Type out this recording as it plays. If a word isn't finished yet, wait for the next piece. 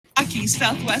Hockey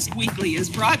Southwest Weekly is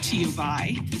brought to you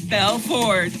by Bell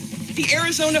Ford, the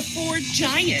Arizona Ford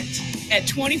Giant at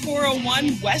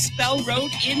 2401 West Bell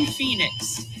Road in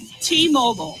Phoenix.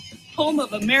 T-Mobile, home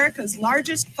of America's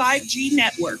largest 5G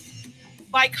network.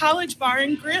 By College Bar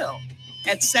and Grill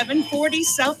at 740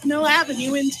 South Mill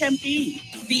Avenue in Tempe.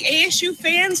 The ASU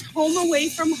fans' home away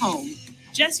from home.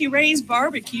 Jesse Ray's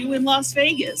Barbecue in Las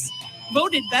Vegas.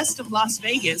 Voted Best of Las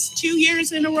Vegas 2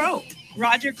 years in a row.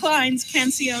 Roger Klein's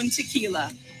Cancion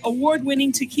Tequila.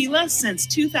 Award-winning tequila since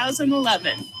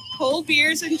 2011. Cold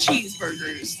beers and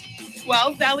cheeseburgers.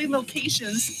 12 Valley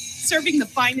locations serving the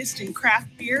finest in craft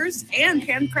beers and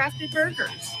handcrafted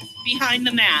burgers. Behind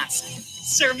the Mask,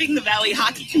 serving the Valley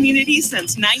hockey community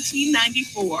since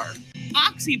 1994.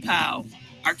 OxyPow,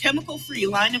 our chemical-free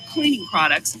line of cleaning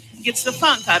products, gets the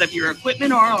funk out of your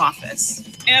equipment or office.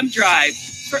 M-Drive,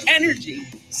 for energy,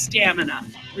 stamina,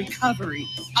 recovery.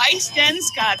 Ice Den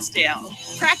Scottsdale,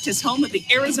 practice home of the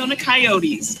Arizona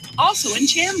Coyotes, also in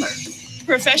Chandler.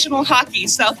 Professional Hockey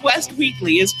Southwest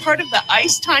Weekly is part of the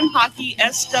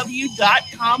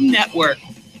IcetimeHockeySW.com network.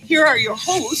 Here are your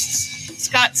hosts,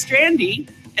 Scott Strandy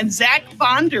and Zach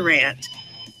Bondurant.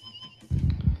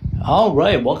 All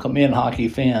right, welcome in, hockey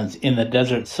fans in the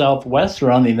desert Southwest,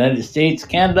 around the United States,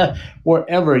 Canada,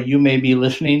 wherever you may be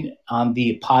listening on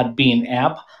the Podbean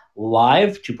app,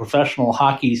 live to Professional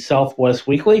Hockey Southwest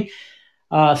Weekly.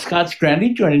 Scott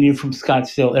Strandy joining you from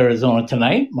Scottsdale, Arizona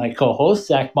tonight. My co-host,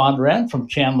 Zach Bondurant from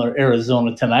Chandler,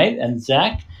 Arizona tonight. And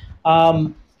Zach,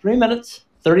 3 minutes,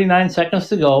 39 seconds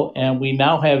to go, and we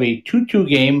now have a 2-2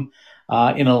 game in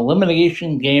an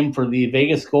elimination game for the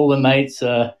Vegas Golden Knights.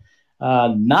 Not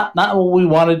what we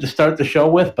wanted to start the show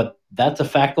with, but that's a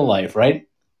fact of life, right?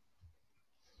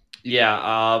 Yeah,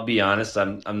 I'll be honest.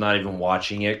 I'm not even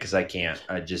watching it because I can't.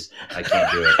 I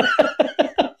can't do it.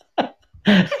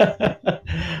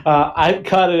 I've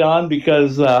cut it on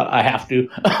because I have to,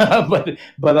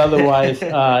 but otherwise,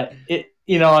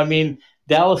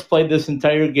 Dallas played this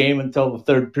entire game until the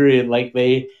third period like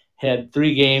they had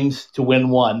 3 games to win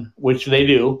 1, which they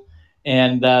do,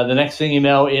 and the next thing you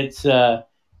know, it's a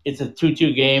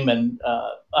 2-2 game, and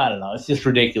I don't know, it's just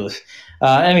ridiculous.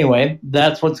 Anyway,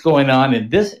 that's what's going on in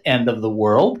this end of the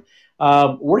world.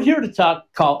 We're here to talk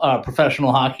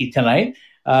professional hockey tonight.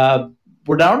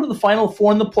 We're down to the Final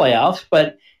Four in the playoffs,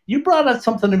 but you brought up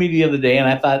something to me the other day, and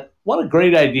I thought, what a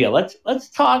great idea. Let's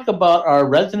talk about our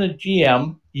resident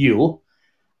GM,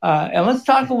 and let's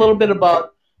talk a little bit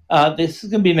about this is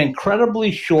going to be an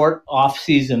incredibly short off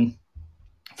season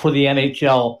for the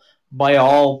NHL by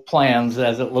all plans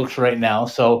as it looks right now.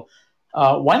 So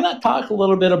why not talk a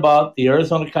little bit about the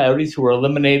Arizona Coyotes, who were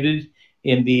eliminated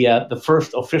in the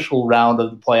first official round of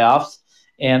the playoffs,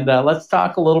 and let's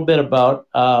talk a little bit about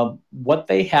what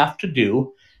they have to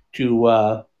do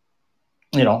to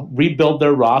rebuild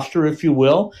their roster, if you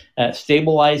will,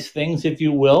 stabilize things, if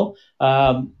you will,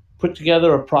 put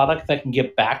together a product that can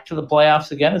get back to the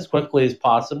playoffs again as quickly as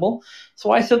possible.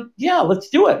 So I said, yeah, let's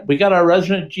do it. We got our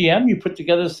resident GM. You put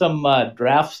together some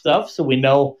draft stuff so we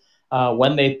know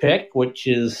when they pick, which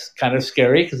is kind of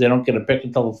scary because they don't get a pick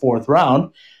until the 4th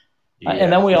round. Yeah.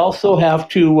 And then we also have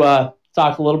to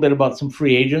talk a little bit about some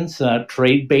free agents,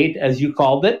 trade bait, as you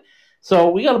called it.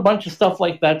 So we got a bunch of stuff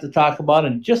like that to talk about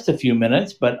in just a few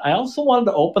minutes. But I also wanted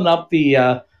to open up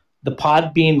the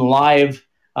Podbean Live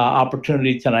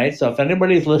opportunity tonight. So if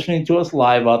anybody's listening to us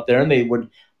live out there and they would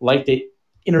like to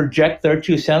interject their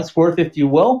 2 cents worth, if you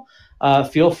will,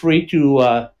 feel free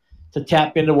to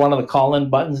tap into one of the call-in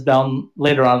buttons down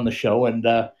later on in the show, and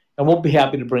we'll be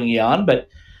happy to bring you on. But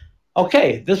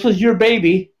okay, this was your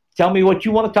baby. Tell me what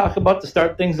you want to talk about to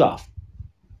start things off.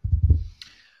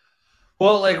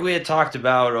 Well, like we had talked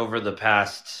about over the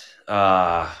past,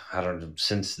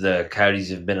 since the Coyotes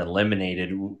have been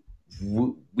eliminated,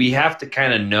 we have to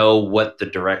kind of know what the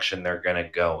direction they're going to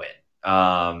go in.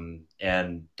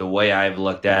 And the way I've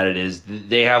looked at it is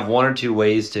they have 1 or 2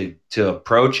 ways to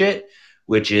approach it,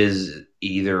 which is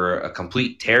either a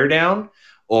complete teardown,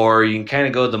 or you can kind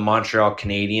of go the Montreal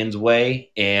Canadiens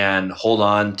way and hold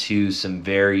on to some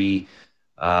very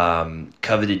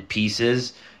coveted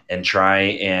pieces and try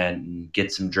and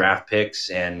get some draft picks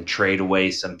and trade away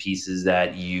some pieces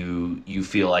that you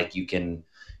feel like you can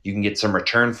get some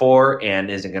return for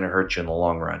and isn't going to hurt you in the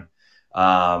long run.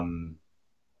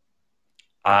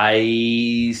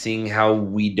 Seeing how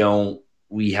we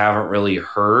haven't really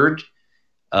heard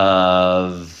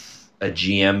of a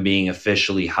GM being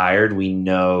officially hired. We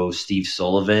know Steve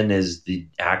Sullivan is the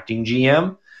acting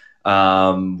GM.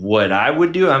 What I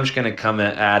would do, I'm just going to come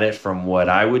at it from what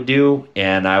I would do,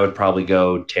 and I would probably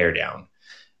go tear down.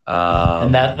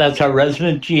 And that's our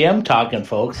resident GM talking,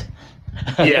 folks.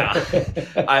 Yeah,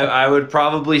 I would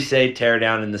probably say tear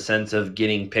down in the sense of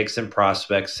getting picks and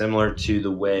prospects, similar to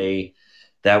the way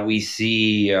that we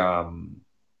see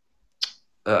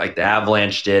like the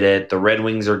Avalanche did it. The Red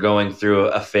Wings are going through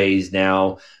a phase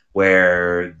now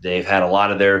where they've had a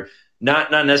lot of their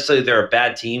not necessarily they're a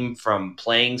bad team from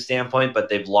playing standpoint, but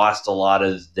they've lost a lot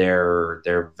of their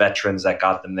veterans that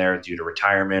got them there due to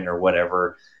retirement or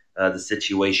whatever the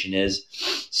situation is.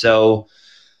 So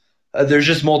there's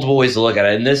just multiple ways to look at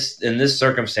it. In this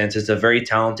circumstance, it's a very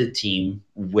talented team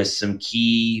with some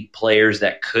key players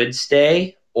that could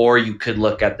stay, or you could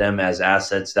look at them as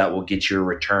assets that will get you a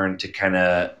return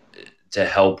to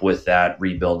help with that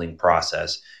rebuilding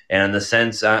process. And in the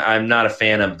sense, I'm not a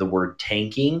fan of the word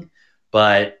tanking,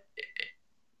 but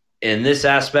in this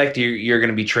aspect, you're going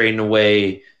to be trading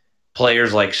away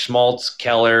players like Schmaltz,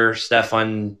 Keller,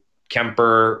 Stefan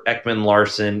Kemper, Ekman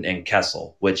Larson, and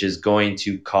Kessel, which is going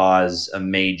to cause a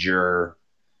major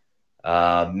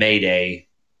mayday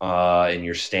in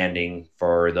your standing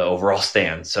for the overall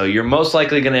stand. So you're most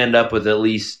likely going to end up with at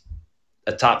least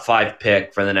a top 5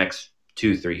 pick for the next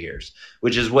 2-3 years,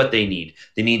 which is what they need.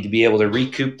 They need to be able to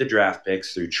recoup the draft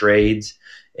picks through trades,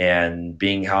 and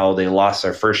being how they lost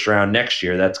their first round next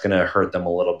year, that's going to hurt them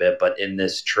a little bit. But in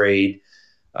this trade,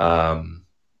 in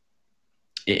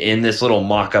this little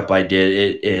mock-up I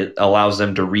did, it allows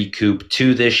them to recoup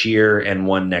 2 this year and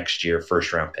 1 next year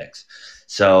first round picks.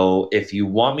 So if you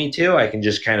want me to, I can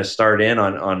just kind of start in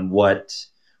on what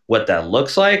that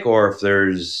looks like, or if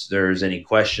there's any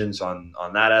questions on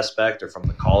that aspect or from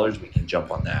the callers, we can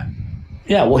jump on that.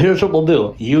 Yeah, well, here's what we'll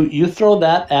do. You throw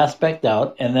that aspect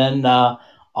out, and then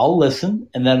I'll listen,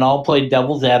 and then I'll play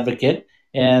devil's advocate,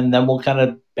 and then we'll kind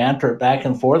of banter it back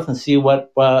and forth and see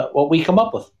what we come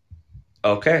up with.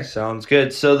 Okay, sounds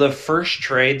good. So the first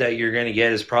trade that you're going to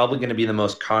get is probably going to be the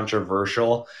most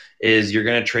controversial, is you're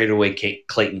going to trade away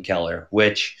Clayton Keller,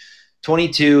 which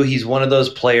 22, he's one of those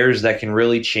players that can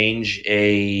really change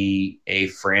a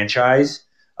franchise.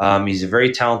 He's a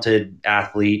very talented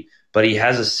athlete, but he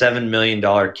has a $7 million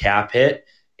cap hit,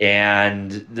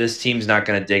 and this team's not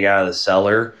going to dig out of the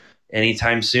cellar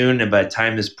anytime soon. And by the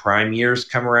time his prime years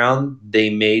come around, they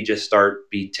may just start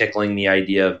be tickling the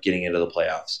idea of getting into the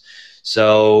playoffs.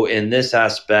 So in this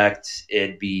aspect,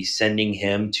 it'd be sending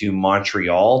him to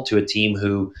Montreal, to a team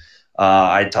who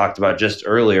I talked about just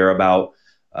earlier about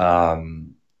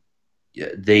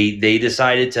they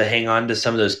decided to hang on to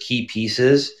some of those key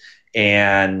pieces,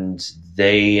 and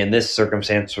they, in this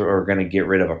circumstance, are going to get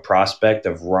rid of a prospect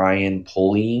of Ryan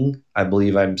Poehling. I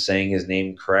believe I'm saying his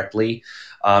name correctly.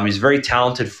 He's a very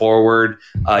talented forward.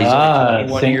 He's only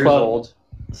 21 years old.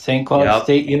 St. Cloud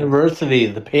State University,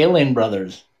 the Poehling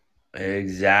brothers.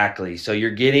 Exactly. So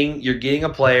you're getting a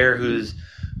player who's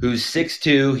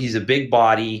 6'2". He's a big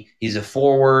body. He's a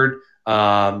forward.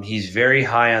 He's very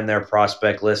high on their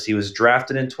prospect list. He was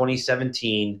drafted in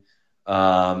 2017.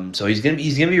 So he's gonna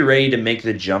be ready to make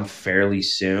the jump fairly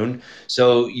soon.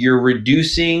 So you're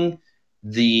reducing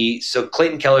so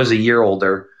Clayton Keller's a year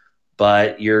older,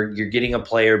 but you're getting a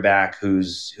player back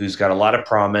who's got a lot of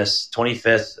promise.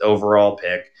 25th overall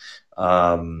pick.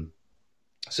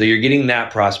 So you're getting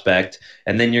that prospect,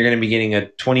 and then you're going to be getting a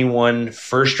 21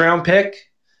 first-round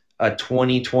pick, a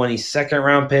 2020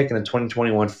 second-round pick, and a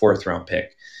 2021 fourth-round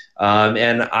pick.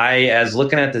 And as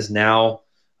looking at this now,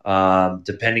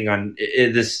 depending on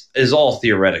this is all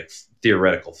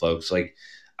theoretical, folks. Like,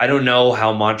 I don't know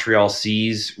how Montreal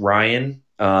sees Ryan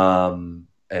and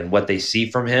what they see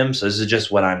from him. So this is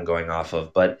just what I'm going off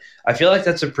of. But I feel like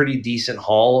that's a pretty decent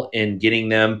haul in getting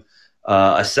them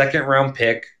a second-round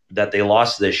pick that they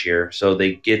lost this year. So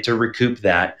they get to recoup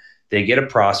that. They get a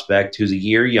prospect who's a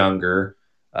year younger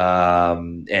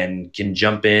and can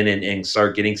jump in and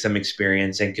start getting some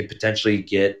experience and could potentially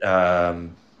get a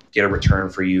return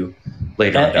for you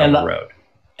later down the road.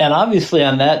 And obviously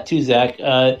on that too, Zach,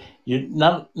 you're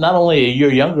not only a year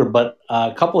younger, but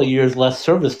a couple of years less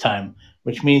service time,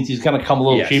 which means he's going to come a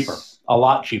little cheaper, a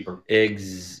lot cheaper.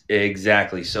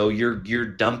 Exactly. So you're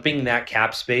dumping that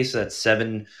cap space. That's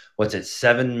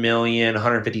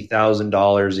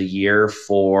 $7,150,000 a year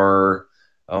for,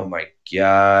 oh my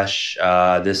gosh,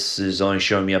 this is only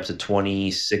showing me up to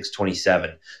 26,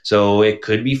 27. So it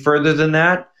could be further than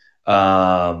that.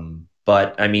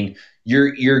 But I mean,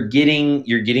 you're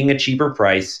getting a cheaper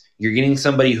price. You're getting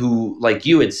somebody who, like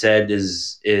you had said,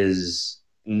 is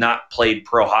not played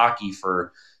pro hockey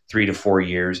for 3 to 4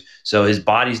 years. So his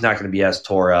body's not going to be as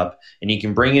tore up, and you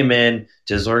can bring him in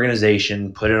to his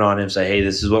organization, put it on him, say, hey,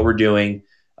 this is what we're doing.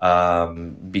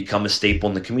 become a staple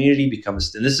in the community. And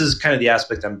this is kind of the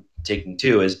aspect I'm taking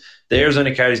too, is the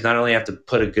Arizona Coyotes not only have to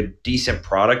put a good, decent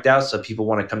product out so people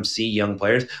want to come see young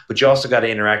players, but you also got to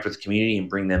interact with the community and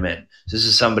bring them in. So this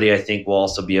is somebody I think will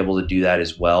also be able to do that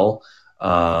as well,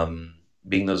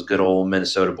 being those good old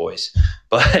Minnesota boys.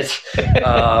 But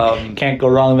can't go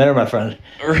wrong there, my friend.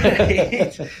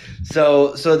 Right.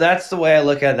 So that's the way I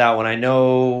look at that one. I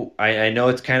know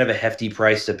it's kind of a hefty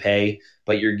price to pay,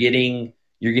 but you're getting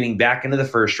back into the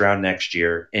first round next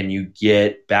year, and you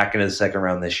get back into the second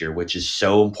round this year, which is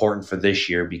so important for this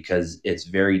year because it's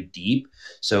very deep.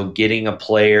 So getting a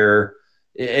player,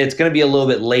 it's going to be a little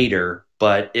bit later,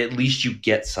 but at least you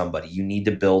get somebody. You need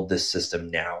to build this system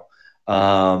now.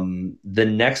 The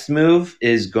next move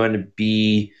is going to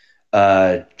be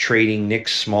trading Nick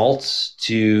Schmaltz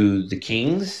to the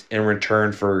Kings in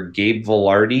return for Gabe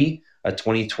Vilardi, a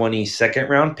 2020 second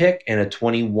round pick, and a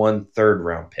 21 third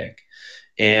round pick.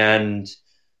 And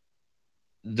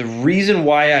the reason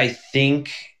why I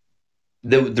think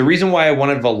the reason why I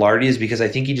wanted Vilardi is because I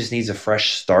think he just needs a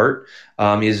fresh start.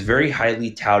 He has a very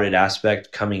highly touted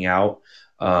aspect coming out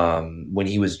when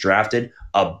he was drafted.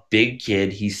 A big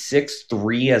kid. He's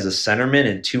 6'3" as a centerman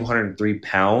and 203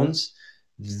 pounds.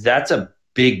 That's a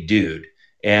big dude.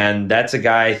 And that's a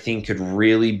guy I think could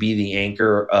really be the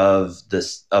anchor of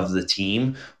the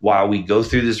team while we go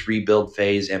through this rebuild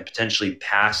phase and potentially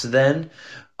past then.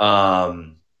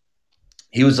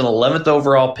 He was an 11th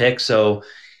overall pick, so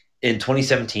in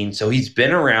 2017. So he's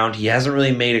been around. He hasn't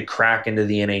really made a crack into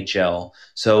the NHL.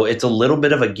 So it's a little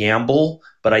bit of a gamble,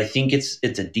 but I think it's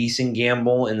a decent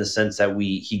gamble in the sense that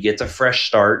he gets a fresh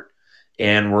start,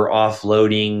 and we're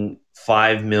offloading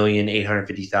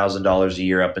 $5,850,000 a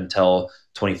year up until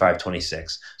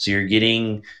 25-26. So you're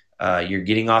getting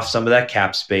off some of that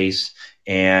cap space,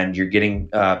 and you're getting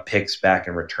picks back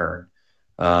in return.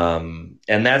 And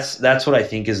that's what I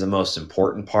think is the most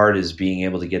important part, is being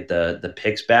able to get the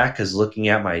picks back. Because looking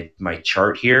at my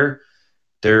chart here,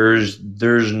 there's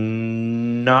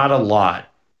not a lot.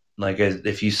 Like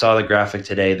if you saw the graphic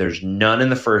today, there's none in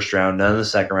the first round, none in the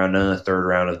second round, none in the third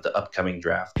round of the upcoming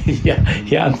draft.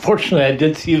 Yeah. Unfortunately, I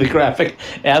did see the graphic,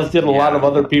 as did a lot of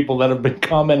other people that have been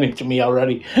commenting to me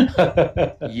already.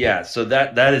 Yeah, so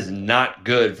that is not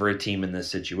good for a team in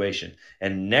this situation.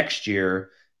 And next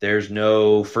year, there's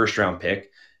no first round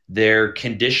pick. Their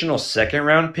conditional second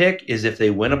round pick is if they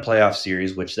win a playoff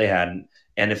series, which they hadn't,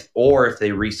 and if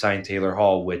they re-sign Taylor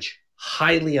Hall, which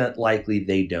highly unlikely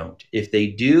they don't. If they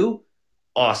do,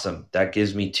 awesome. That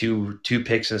gives me two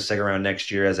picks in the second round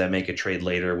next year as I make a trade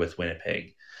later with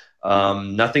Winnipeg.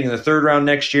 Nothing in the third round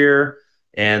next year,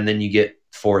 and then you get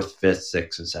 4th, 5th,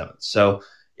 6th, and 7th. So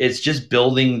it's just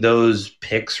building those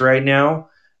picks right now,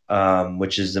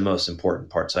 which is the most important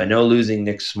part. So I know losing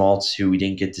Nick Schmaltz, who we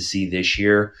didn't get to see this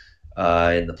year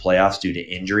in the playoffs due to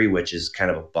injury, which is kind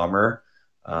of a bummer.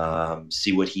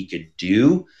 See what he could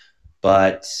do,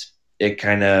 but it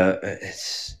kind of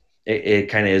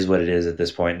is what it is at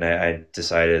this point. And I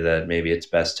decided that maybe it's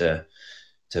best to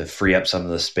free up some of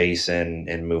the space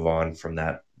and move on from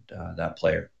that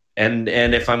player. And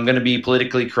if I'm going to be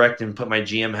politically correct and put my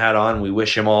GM hat on, we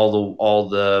wish him all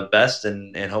the best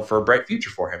and hope for a bright future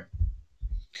for him.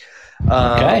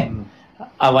 Okay,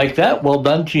 I like that. Well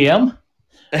done, GM.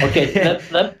 Okay,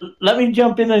 let me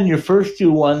jump in on your first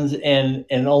two ones and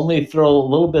only throw a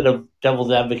little bit of devil's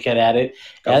advocate at it.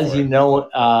 As you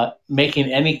know,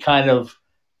 making any kind of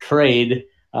trade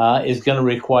is going to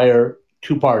require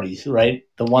two parties, right?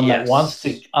 The one that wants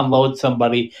to unload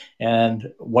somebody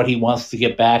and what he wants to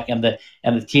get back, and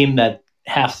the team that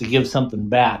has to give something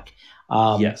back.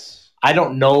 Yes. I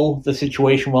don't know the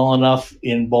situation well enough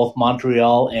in both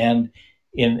Montreal and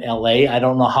in LA. I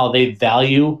don't know how they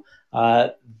value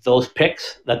those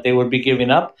picks that they would be giving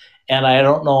up. And I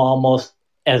don't know almost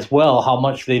as well how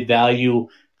much they value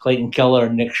Clayton Keller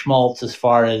and Nick Schmaltz as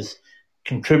far as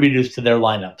contributors to their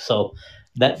lineup. So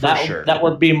that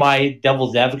would be my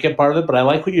devil's advocate part of it. But I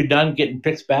like what you've done getting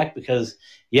picks back because,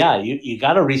 you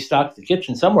got to restock the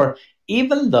kitchen somewhere,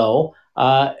 even though,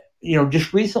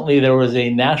 just recently there was a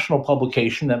national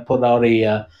publication that put out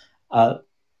a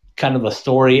kind of a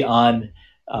story on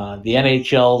the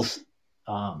NHL's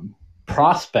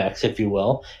prospects, if you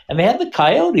will, and they had the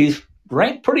Coyotes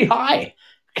ranked pretty high,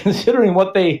 considering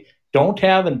what they don't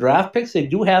have in draft picks. They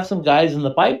do have some guys in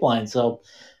the pipeline, so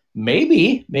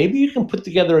maybe you can put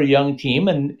together a young team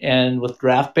and with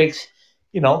draft picks,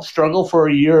 struggle for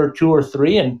a year or two or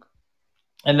three, and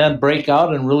then break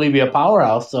out and really be a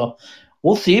powerhouse. So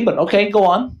we'll see, but okay, go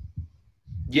on.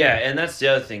 Yeah, and that's the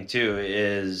other thing too,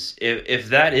 is if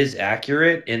that is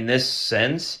accurate in this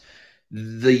sense,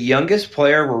 The youngest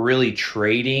player we're really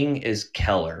trading is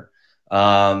Keller.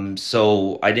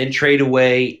 So I didn't trade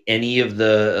away any of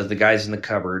the guys in the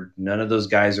cupboard. None of those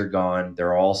guys are gone.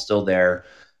 They're all still there.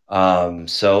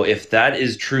 So if that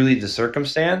is truly the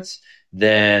circumstance,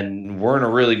 then we're in a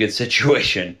really good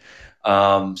situation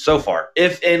so far.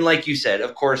 And like you said,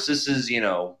 of course, this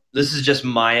is just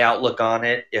my outlook on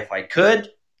it. If I could,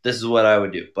 this is what I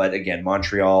would do. But again,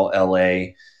 Montreal,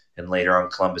 LA, and later on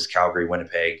Columbus, Calgary,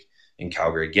 Winnipeg, and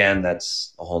Calgary again.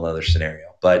 That's a whole other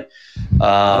scenario. But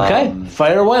okay,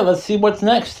 fire away. Let's see what's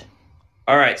next.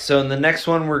 All right, so in the next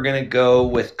one, we're going to go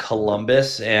with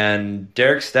Columbus, and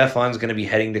Derek Stefan's going to be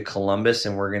heading to Columbus,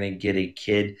 and we're going to get a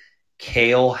kid,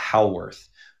 Cale Howarth,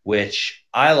 which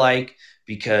I like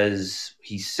because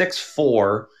he's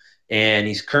 6'4", and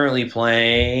he's currently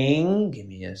playing – give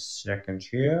me a second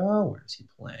here. Where is he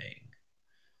playing?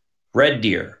 Red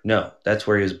Deer. No, that's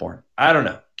where he was born. I don't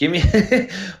know. Give me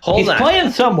 – hold on. He's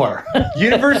playing somewhere.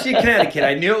 University of Connecticut.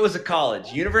 I knew it was a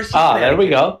college. University of Connecticut. There we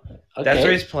go. Okay. That's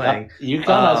where he's playing. UConn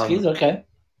Huskies, okay.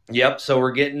 Yep. So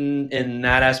we're getting in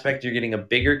that aspect. You're getting a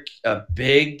big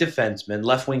defenseman,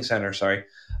 left wing center. Sorry,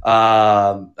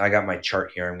 I got my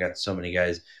chart here. I've got so many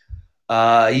guys.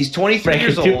 He's 23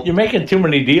 years old. You're making too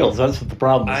many deals. That's what the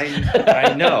problem is.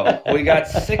 I know. We got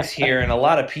 6 here and a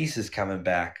lot of pieces coming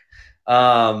back.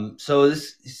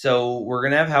 So we're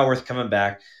gonna have Howarth coming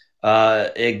back.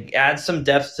 It adds some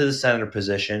depth to the center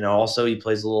position. Also, he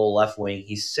plays a little left wing.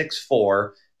 He's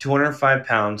 6'4". 205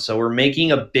 pounds, so we're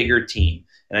making a bigger team.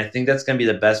 And I think that's going to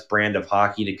be the best brand of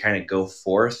hockey to kind of go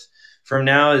forth from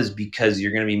now, is because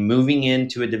you're going to be moving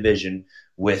into a division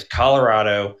with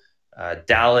Colorado,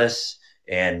 Dallas,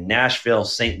 and Nashville,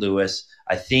 St. Louis.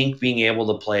 I think being able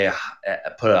to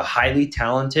put a highly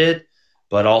talented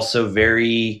but also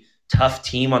very tough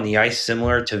team on the ice,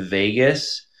 similar to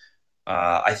Vegas,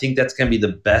 I think that's going to be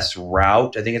the best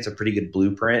route. I think it's a pretty good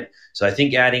blueprint. So I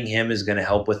think adding him is going to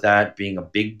help with that, being a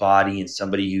big body and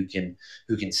somebody who can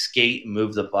skate,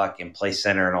 move the puck, and play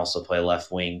center and also play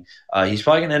left wing. He's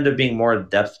probably going to end up being more a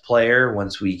depth player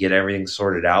once we get everything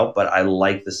sorted out, but I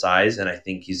like the size, and I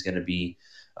think he's going to be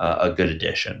a good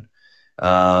addition.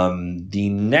 The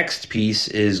next piece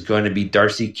is going to be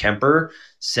Darcy Kuemper,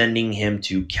 sending him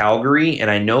to Calgary, and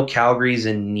I know Calgary's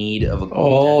in need of a goaltender.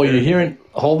 Oh, you're hearing –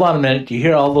 hold on a minute. Do you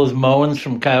hear all those moans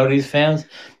from Coyotes fans?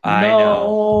 I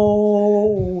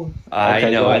know.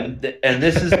 And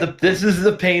this is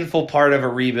the painful part of a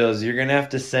rebuild, is you're going to have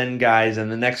to send guys,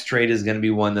 and the next trade is going to be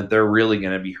one that they're really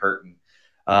going to be hurting.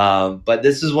 But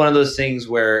this is one of those things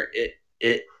where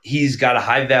he's got a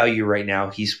high value right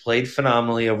now. He's played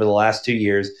phenomenally over the last 2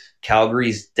 years.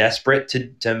 Calgary's desperate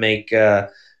to make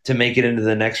it into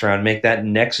the next round, make that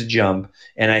next jump.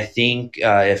 And I think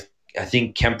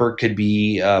Kuemper could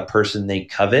be a person they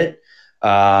covet.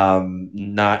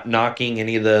 Not knocking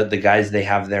any of the guys they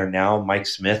have there now, Mike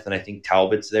Smith, and I think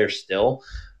Talbot's there still.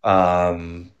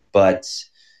 But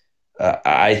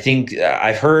I think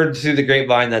I've heard through the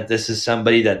grapevine that this is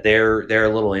somebody that they're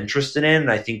a little interested in.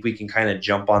 And I think we can kind of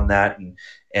jump on that and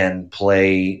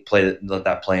let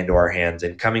that play into our hands.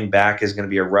 And coming back is going to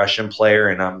be a Russian player,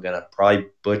 and I'm going to probably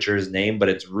butcher his name, but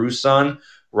it's Ruslan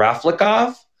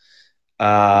Raflikov.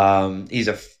 He's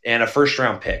a first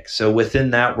round pick. So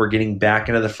within that, we're getting back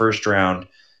into the first round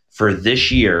for this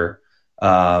year.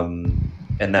 And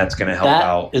that's going to help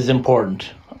out. That is important.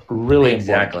 Really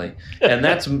exactly. And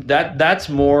that's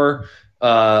more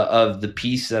of the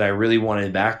piece that I really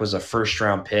wanted back, was a first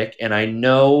round pick. And I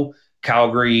know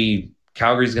Calgary's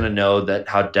going to know that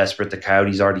how desperate the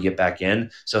Coyotes are to get back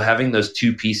in. So having those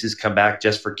 2 pieces come back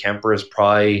just for Kuemper is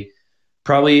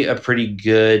probably a pretty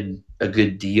good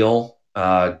deal.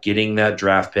 Getting that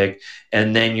draft pick,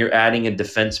 and then you're adding a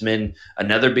defenseman,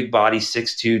 another big body,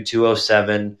 6'2",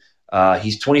 207.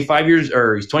 He's 25 years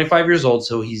old,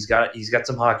 so he's got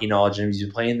some hockey knowledge, and he's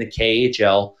been playing the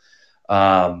KHL.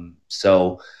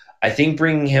 So I think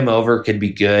bringing him over could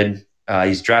be good.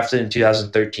 He's drafted in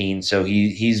 2013, so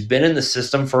he's been in the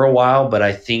system for a while, but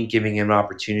I think giving him an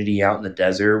opportunity out in the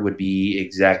desert would be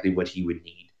exactly what he would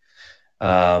need.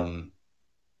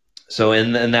 So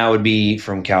and that would be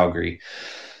from Calgary.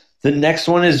 The next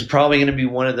one is probably going to be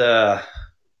one of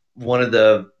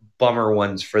the bummer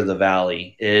ones for the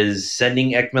Valley, is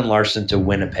sending Ekman Larsson to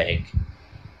Winnipeg.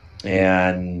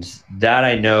 And that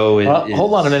I know is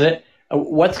hold on a minute.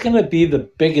 What's going to be the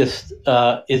biggest?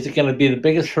 Is it going to be the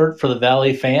biggest hurt for the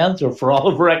Valley fans, or for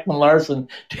Oliver Ekman-Larsson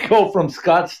to go from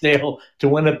Scottsdale to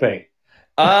Winnipeg?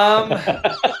 Well,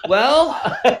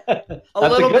 a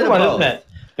little bit of both. Isn't it?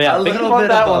 Yeah, think about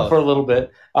that one for a little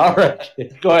bit. All right,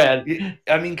 go ahead.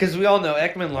 I mean, because we all know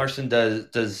Ekman Larsson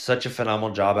does such a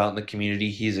phenomenal job out in the community.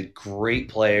 He's a great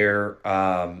player.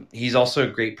 He's also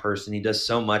a great person. He does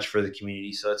so much for the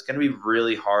community. So it's going to be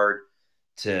really hard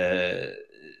to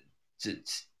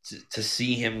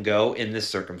see him go in this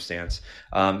circumstance.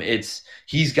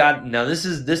 He's got, now this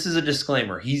is a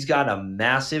disclaimer. He's got a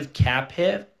massive cap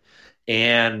hit.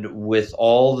 And with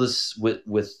all this, with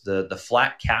the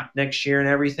flat cap next year and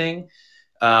everything,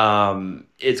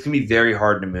 it's going to be very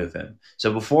hard to move him.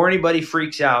 So before anybody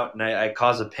freaks out and I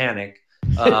cause a panic,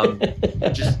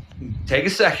 just take a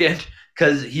second,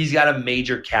 because he's got a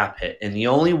major cap hit. And the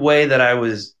only way that I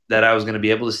was going to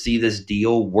be able to see this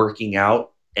deal working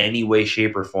out any way,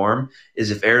 shape, or form is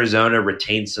if Arizona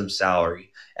retains some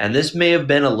salary. And this may have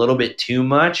been a little bit too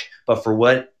much, but for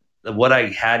what I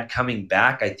had coming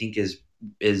back, I think is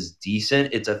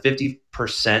decent. It's a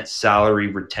 50% salary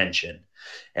retention.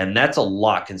 And that's a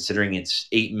lot considering it's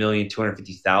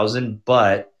 $8,250,000,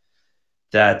 but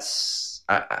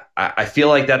I feel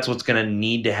like that's what's going to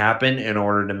need to happen in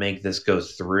order to make this go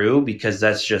through, because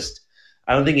that's just,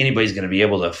 I don't think anybody's going to be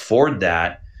able to afford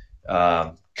that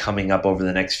coming up over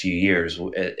the next few years.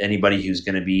 Anybody who's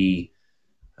going to be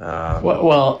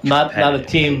not a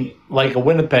team like a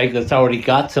Winnipeg that's already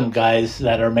got some guys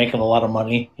that are making a lot of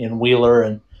money in Wheeler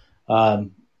and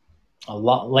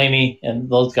Laney and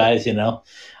those guys,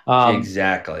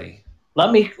 Exactly.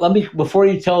 Let me before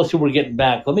you tell us who we're getting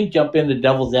back, let me jump into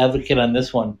devil's advocate on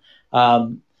this one.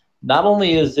 Not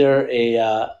only is there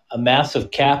a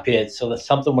massive cap hit, so that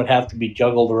something would have to be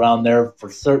juggled around there for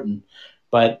certain,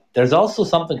 but there's also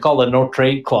something called a no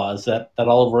trade clause that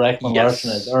Oliver Ekman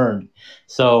Larsson has earned.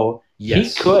 So he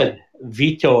could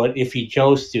veto it if he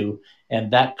chose to,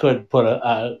 and that could put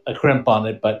a crimp on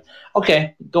it. But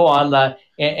okay, go on.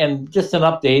 And just an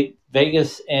update,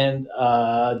 Vegas and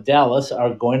Dallas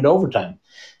are going to overtime.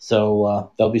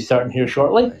 So they'll be starting here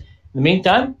shortly. In the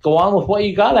meantime, go on with what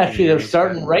you got. Actually, they're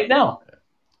starting right now.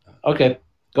 Okay,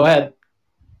 go ahead.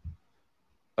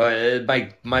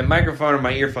 My microphone and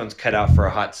my earphones cut out for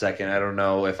a hot second. I don't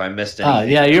know if I missed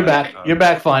anything. Yeah, you're back. You're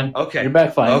back fine. Okay. You're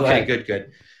back fine. Okay,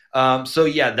 good. So,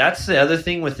 that's the other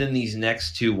thing within these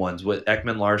next two ones with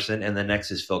Ekman Larsson, and the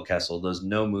next is Phil Kessel, those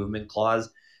no movement clause.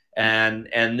 And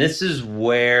this is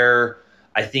where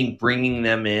I think bringing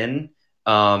them in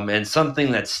and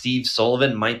something that Steve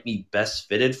Sullivan might be best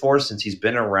fitted for, since he's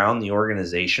been around the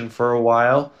organization for a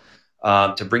while,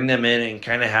 to bring them in and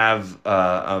kind of have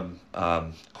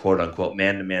quote unquote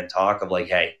man-to-man talk of like,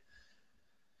 hey,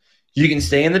 you can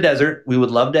stay in the desert. We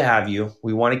would love to have you.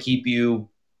 We want to keep you,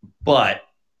 but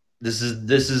this is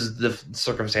the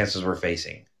circumstances we're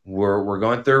facing. We're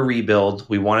going through a rebuild.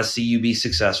 We want to see you be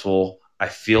successful. I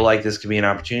feel like this could be an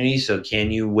opportunity. So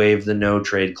can you waive the no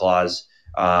trade clause?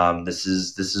 This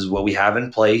is what we have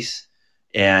in place,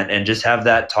 and just have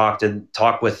that talk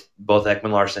with both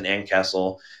Ekman Larsson and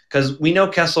Kessel, because we know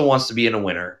Kessel wants to be in a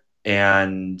winner,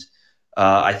 and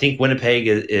I think Winnipeg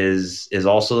is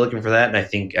also looking for that, and I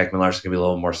think Ekman Larsson can be a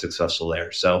little more successful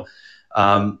there. So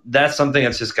that's something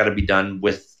that's just got to be done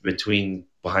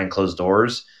behind closed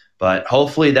doors. But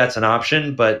hopefully that's an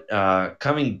option. But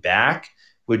coming back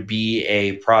would be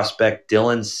a prospect,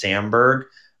 Dylan Sandberg,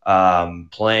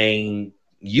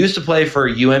 used to play for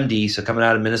UMD, so coming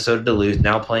out of Minnesota Duluth,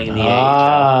 now playing in the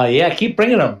AHL. Yeah, keep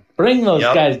bringing them. Bring those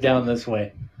guys down this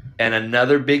way. And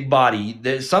another big body.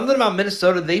 There's something about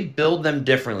Minnesota, they build them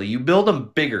differently. You build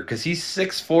them bigger, because he's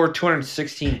 6'4",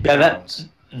 216 pounds.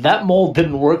 That mold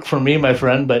didn't work for me, my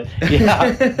friend, but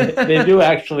yeah, they do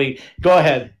actually. Go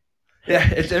ahead. Yeah,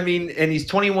 and he's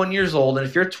 21 years old, and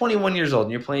if you're 21 years old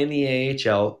and you're playing the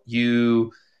AHL,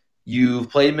 you've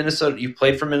played Minnesota, you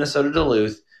played for Minnesota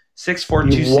Duluth, 6'4",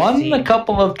 216. Won a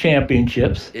couple of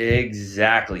championships.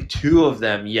 Exactly, 2 of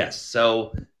them, yes.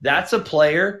 So that's a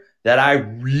player that I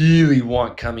really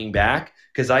want coming back,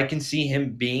 because I can see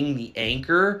him being the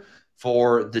anchor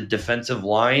for the defensive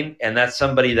line, and that's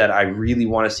somebody that I really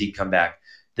want to see come back.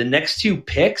 The next 2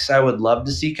 picks I would love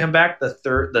to see come back.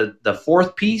 The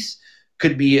fourth piece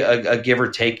could be a give or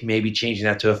take, maybe changing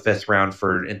that to a 5th round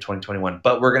in 2021.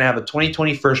 But we're going to have a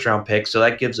 2020 first round pick, so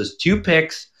that gives us 2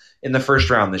 picks in the first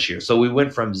round this year. So we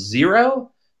went from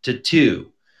 0 to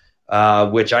 2,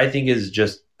 which I think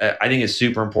is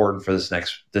super important for this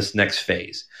next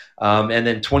phase. And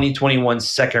then 2021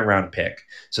 second round pick.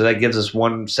 So that gives us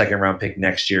 1 second round pick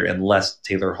next year, unless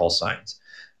Taylor Hall signs.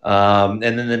 And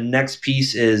then the next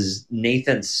piece is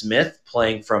Nathan Smith,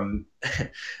 playing from,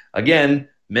 again,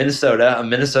 Minnesota, a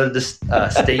Minnesota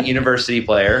State University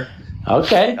player.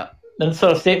 Okay.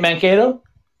 Minnesota State Mankato?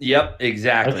 Yep,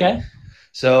 exactly. Okay.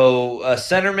 So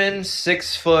centerman,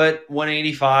 6 foot,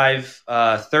 185,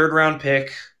 third round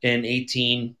pick in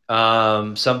 18.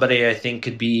 Somebody I think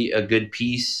could be a good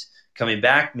piece coming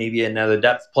back, maybe another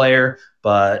depth player,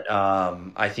 but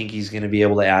I think he's going to be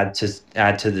able to add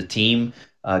to the team,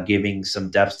 giving some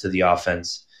depth to the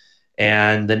offense.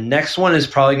 And the next one is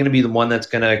probably going to be the one that's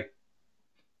going to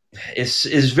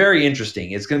is very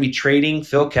interesting. It's going to be trading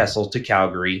Phil Kessel to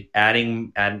Calgary,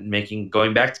 going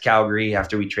back to Calgary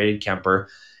after we traded Kemper,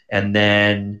 and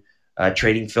then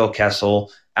trading Phil Kessel,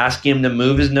 asking him to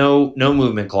move his no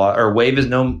movement clause or waive his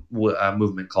no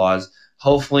movement clause.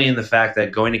 Hopefully, in the fact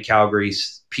that going to Calgary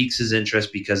piques his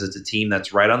interest because it's a team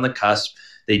that's right on the cusp.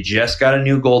 They just got a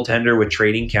new goaltender with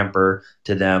trading Kemper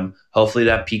to them. Hopefully,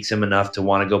 that piques him enough to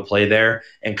want to go play there.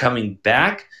 And coming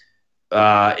back,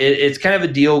 it's kind of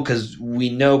a deal because we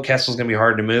know Kessel's going to be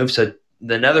hard to move. So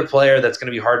another player that's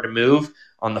going to be hard to move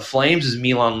on the Flames is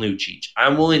Milan Lucic.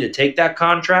 I'm willing to take that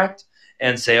contract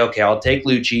and say, okay, I'll take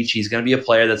Lucic. He's going to be a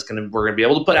player we're going to be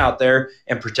able to put out there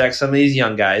and protect some of these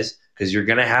young guys, because you're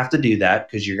going to have to do that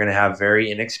because you're going to have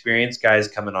very inexperienced guys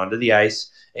coming onto the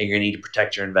ice, and you're going to need to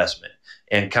protect your investment.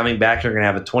 And coming back, you're going to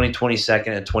have a 2020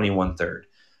 second and 21 third.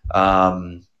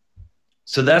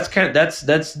 So that's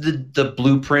the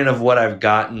blueprint of what I've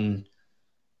gotten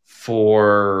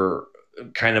for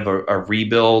kind of a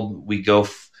rebuild. We go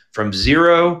from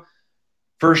 0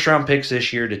 first-round picks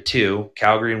this year to 2,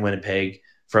 Calgary and Winnipeg,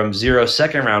 from 0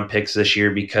 second-round picks this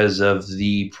year because of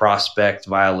the prospect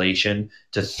violation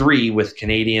to 3 with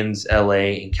Canadiens,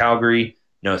 LA, and Calgary.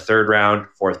 No third round,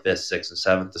 4th, 5th, 6th,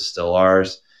 and 7th is still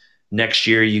ours. Next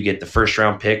year, you get the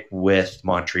first-round pick with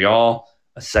Montreal,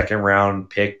 a second-round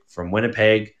pick from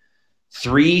Winnipeg,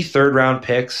 3 third-round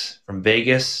picks from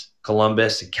Vegas,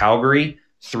 Columbus, and Calgary,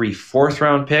 3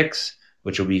 fourth-round picks,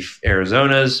 which will be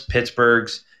Arizona's,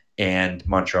 Pittsburgh's, and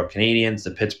Montreal Canadiens.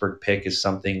 The Pittsburgh pick is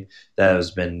something that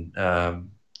has been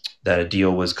that a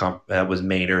deal was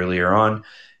made earlier on,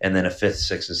 and then a 5th,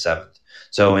 6th, and 7th.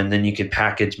 So, and then you could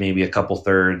package maybe a couple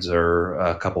thirds or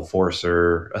a couple fourths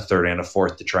or a third and a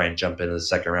fourth to try and jump into the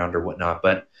second round or whatnot.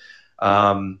 But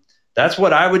that's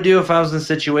what I would do if I was in the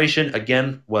situation.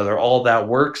 Again, whether all that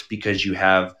works, because you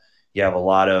have a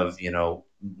lot of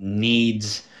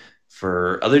needs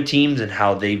for other teams and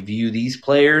how they view these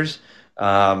players.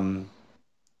 Armchair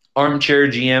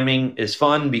GMing is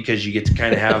fun because you get to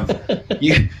kind of have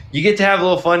you get to have a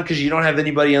little fun because you don't have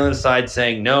anybody on the side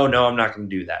saying no, I'm not going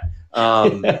to do that.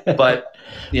 But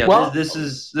this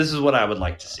is what I would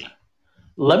like to see.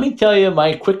 Let me tell you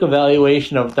my quick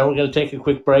evaluation of. Then we're going to take a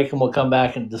quick break and we'll come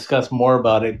back and discuss more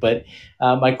about it. But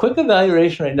my quick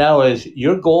evaluation right now is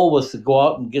your goal was to go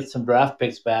out and get some draft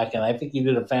picks back, and I think you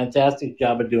did a fantastic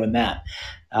job of doing that.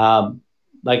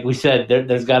 Like we said,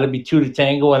 there's got to be 2 to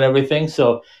tango and everything.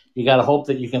 So you got to hope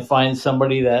that you can find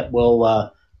somebody that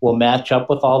will match up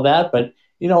with all that. But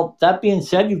that being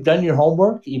said, you've done your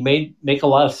homework. You make a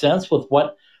lot of sense with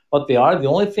what they are. The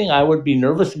only thing I would be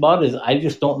nervous about is I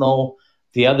just don't know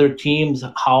the other teams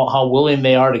how willing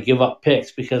they are to give up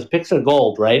picks, because picks are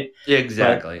gold, right?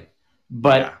 Exactly.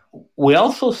 But we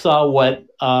also saw what.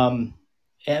 And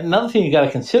another thing you got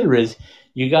to consider is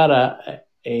you got a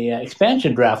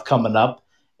expansion draft coming up.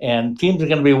 And teams are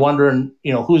going to be wondering,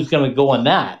 who's going to go in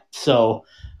that. So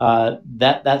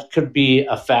that could be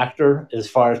a factor as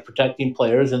far as protecting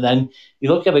players. And then you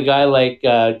look at a guy like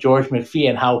George McPhee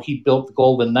and how he built the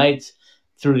Golden Knights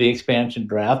through the expansion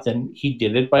draft, and he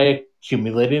did it by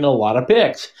accumulating a lot of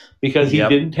picks because he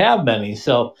didn't have many.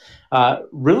 So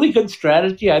really good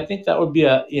strategy. I think that would be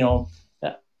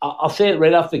I'll say it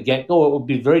right off the get-go. It would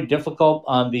be very difficult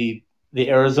on the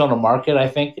Arizona market, I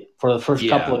think, for the first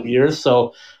couple of years.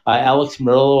 So Alex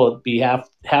Murillo would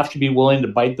have to be willing to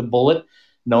bite the bullet,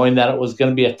 knowing that it was going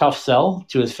to be a tough sell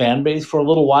to his fan base for a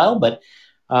little while. But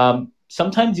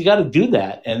sometimes you got to do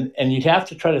that, and you'd have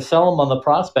to try to sell them on the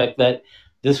prospect that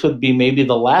this would be maybe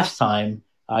the last time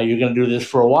you're going to do this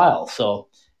for a while. So,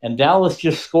 and Dallas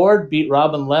just scored, beat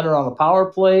Robin Lehner on the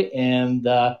power play, and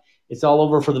it's all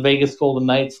over for the Vegas Golden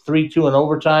Knights, 3-2 in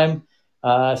overtime.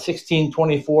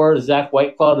 16-24, Zach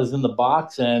Whitecloud is in the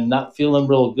box and not feeling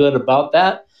real good about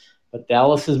that, but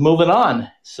Dallas is moving on.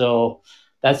 So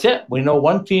that's it. We know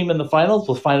one team in the finals.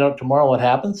 We'll find out tomorrow what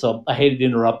happens. So I hated to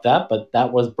interrupt that, but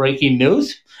that was breaking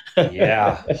news.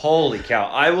 Yeah, holy cow.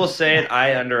 I will say it.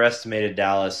 I underestimated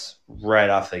Dallas right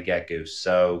off the get-go.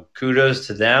 So kudos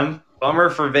to them. Bummer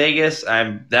for Vegas.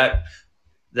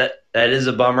 That is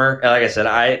a bummer. Like I said,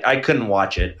 I couldn't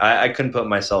watch it. I couldn't put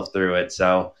myself through it.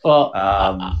 So,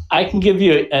 I can give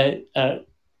you a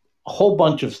a whole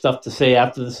bunch of stuff to say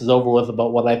after this is over with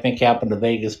about what I think happened to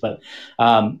Vegas. But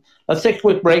let's take a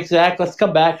quick break, Zach. Let's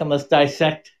come back and let's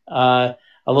dissect a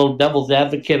little devil's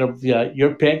advocate of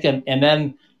your pick, and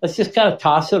then let's just kind of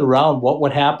toss it around. What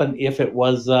would happen if it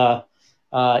was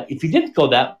if you didn't go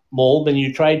that mold and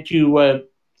you tried to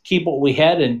keep what we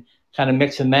had and kind of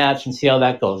mix and match and see how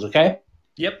that goes, okay?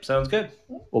 Yep, sounds good.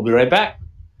 We'll be right back.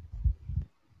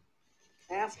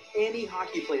 Ask any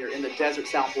hockey player in the desert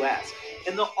Southwest,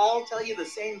 and they'll all tell you the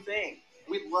same thing.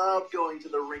 We love going to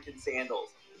the rink in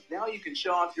sandals. Now you can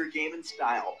show off your game in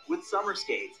style with summer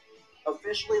skates.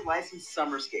 Officially licensed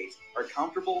summer skates are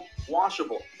comfortable,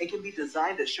 washable, and can be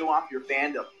designed to show off your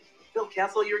fandom. Phil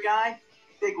Kessel your guy?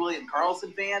 Big William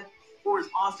Karlsson fan? Or is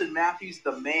Austin Matthews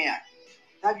the man?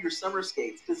 Have your summer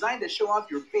skates designed to show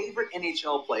off your favorite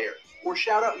NHL player, or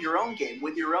shout out your own game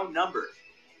with your own number.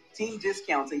 Team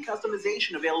discounts and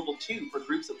customization available too for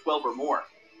groups of 12 or more.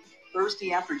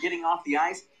 Thirsty after getting off the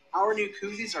ice? Our new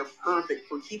koozies are perfect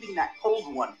for keeping that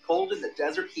cold one cold in the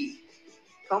desert heat.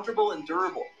 Comfortable and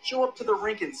durable, show up to the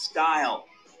rink in style.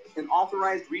 An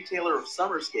authorized retailer of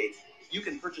summer skates, you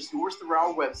can purchase yours through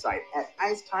our website at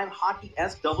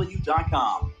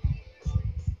IcetimeHockeySW.com.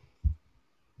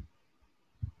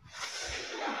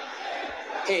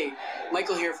 Hey,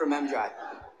 Michael here from M-Drive.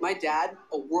 My dad,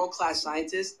 a world-class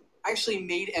scientist, actually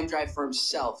made M-Drive for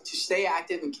himself to stay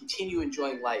active and continue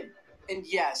enjoying life. And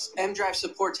yes, M-Drive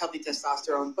supports healthy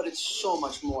testosterone, but it's so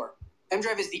much more.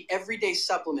 M-Drive is the everyday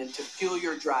supplement to fuel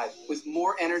your drive with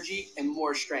more energy and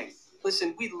more strength.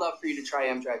 Listen, we'd love for you to try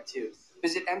M-Drive too.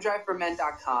 Visit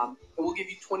mdriveformen.com and we'll give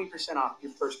you 20% off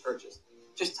your first purchase.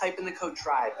 Just type in the code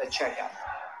DRIVE at checkout.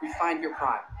 Refine your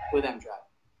prime with M-Drive.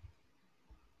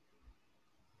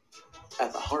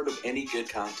 At the heart of any good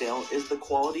cocktail is the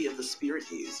quality of the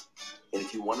spirit used. And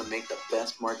if you want to make the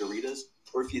best margaritas,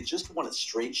 or if you just want a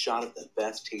straight shot of the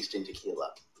best tasting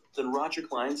tequila, then Roger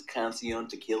Klein's Cancion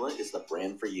Tequila is the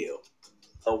brand for you.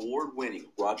 Award-winning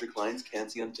Roger Klein's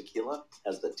Cancion Tequila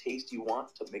has the taste you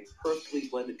want to make perfectly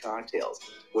blended cocktails,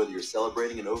 whether you're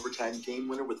celebrating an overtime game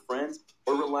winner with friends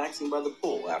or relaxing by the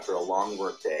pool after a long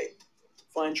workday.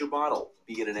 Find your bottle,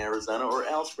 be it in Arizona or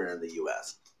elsewhere in the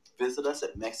U.S. Visit us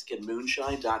at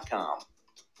MexicanMoonshine.com.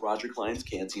 Roger Klein's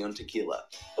Cancion Tequila,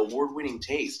 award-winning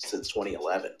taste since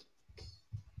 2011.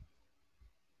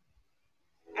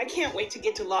 I can't wait to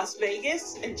get to Las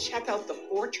Vegas and check out the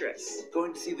Fortress.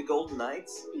 Going to see the Golden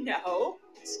Knights? No,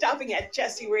 stopping at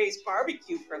Jesse Ray's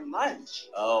Barbecue for lunch.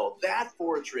 Oh, that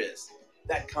Fortress.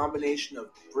 That combination of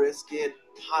brisket,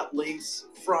 hot links,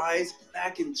 fries,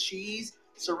 mac and cheese,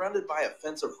 surrounded by a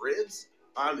fence of ribs?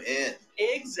 I'm in.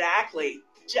 Exactly.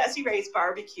 Jesse Ray's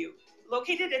Barbecue,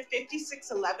 located at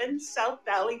 5611 South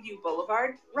Valley View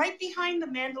Boulevard, right behind the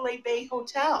Mandalay Bay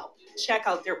Hotel. Check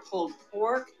out their pulled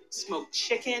pork, smoked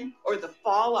chicken, or the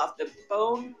fall off the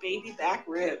bone baby back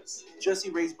ribs. Jesse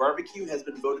Ray's Barbecue has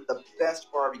been voted the best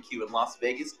barbecue in Las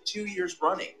Vegas 2 years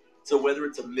running. So whether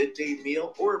it's a midday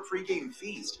meal or a pregame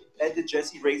feast, head to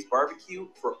Jesse Ray's Barbecue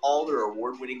for all their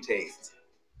award-winning tastes.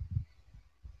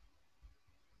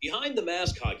 Behind the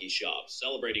Mask Hockey Shop,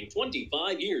 celebrating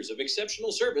 25 years of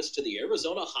exceptional service to the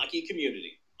Arizona hockey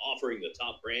community, offering the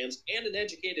top brands and an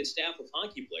educated staff of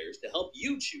hockey players to help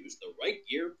you choose the right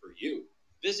gear for you.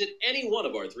 Visit any one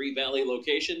of our 3 Valley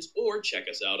locations or check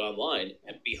us out online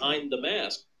at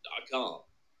BehindTheMask.com.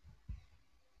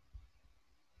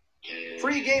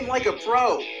 Pre-game like a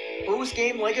pro,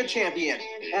 post-game like a champion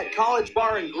at College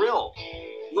Bar and Grill.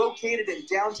 Located in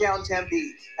downtown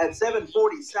Tempe at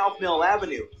 740 South Mill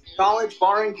Avenue, College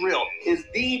Bar and Grill is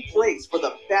the place for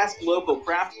the best local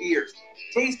craft beers,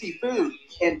 tasty food,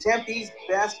 and Tempe's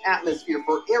best atmosphere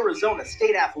for Arizona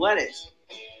State athletics.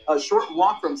 A short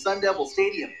walk from Sun Devil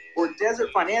Stadium or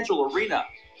Desert Financial Arena.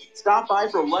 Stop by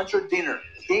for lunch or dinner,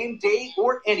 game day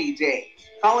or any day.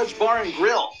 College Bar and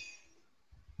Grill.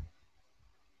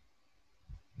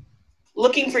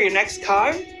 Looking for your next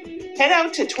car? Head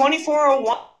out to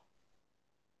 2401,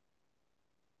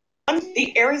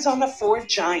 the Arizona Ford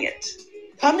Giant.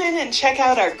 Come in and check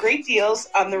out our great deals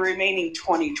on the remaining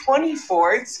 2020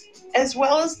 Fords, as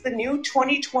well as the new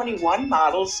 2021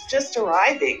 models just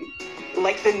arriving,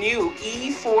 like the new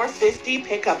E450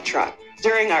 pickup truck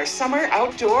during our summer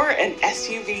outdoor and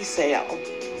SUV sale.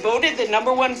 Voted the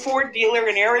 #1 Ford dealer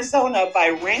in Arizona by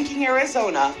Ranking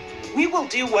Arizona, we will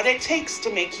do what it takes to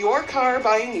make your car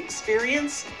buying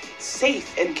experience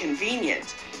safe and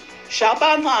convenient. Shop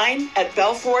online at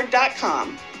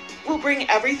bellford.com. We'll bring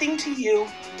everything to you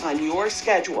on your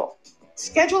schedule.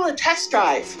 Schedule a test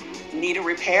drive. Need a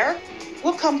repair?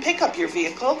 We'll come pick up your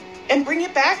vehicle and bring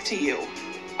it back to you.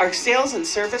 Our sales and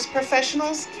service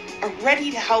professionals are ready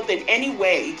to help in any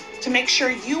way to make sure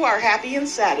you are happy and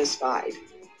satisfied.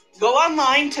 Go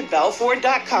online to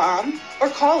bellford.com or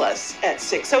call us at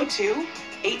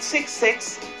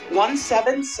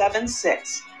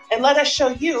 602-866-1776 and let us show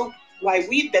you why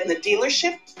we've been the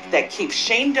dealership that keeps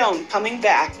Shane Doan coming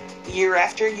back year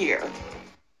after year.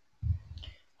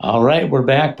 All right, we're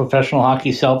back. Professional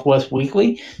Hockey Southwest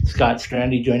Weekly. Scott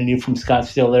Strandy joining you from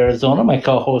Scottsdale, Arizona. My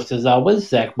co-host, as always,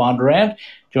 Zach Bondurant,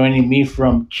 joining me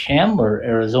from Chandler,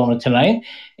 Arizona tonight.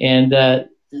 And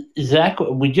Zach,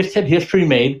 we just had history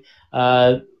made.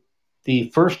 The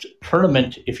first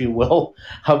tournament, if you will,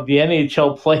 of the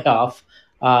NHL playoff.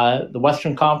 The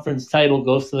Western Conference title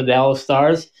goes to the Dallas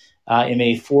Stars in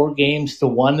a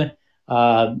 4-1.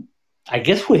 I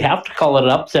guess we have to call it an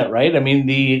upset, right? I mean,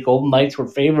 the Golden Knights were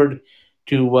favored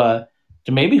to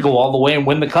maybe go all the way and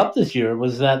win the Cup this year. It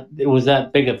was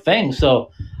that big a thing. So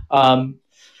the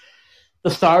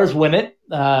Stars win it.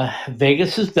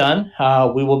 Vegas is done.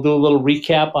 We will do a little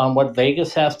recap on what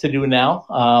Vegas has to do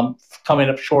now, coming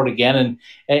up short again.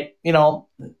 And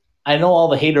I know all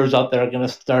the haters out there are going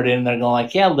to start in. They're going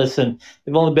like, yeah, listen,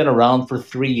 they've only been around for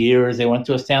 3 years. They went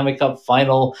to a Stanley Cup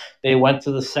final. They went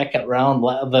to the second round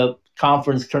of the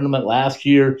conference tournament last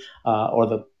year, or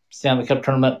the Stanley Cup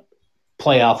tournament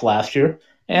playoff last year.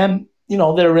 And,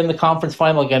 they're in the conference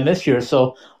final again this year.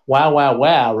 So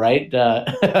wow, right?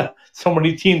 So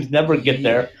many teams never get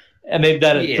there, and they've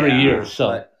done it 3 years.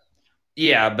 So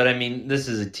but I mean, this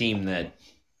is a team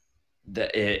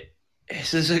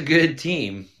this is a good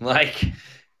team. Like,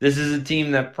 this is a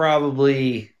team that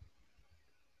probably,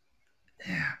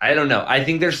 I don't know. I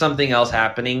think there's something else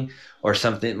happening, or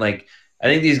something like, I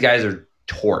think these guys are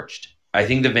torched. I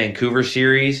think the Vancouver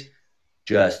series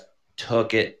just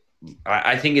took it.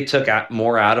 I think it took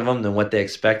more out of them than what they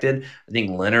expected. I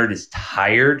think Leonard is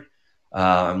tired.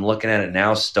 I'm looking at it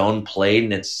now. Stone played,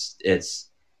 and it's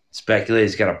speculated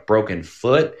he's got a broken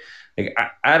foot. Like,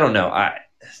 I don't know.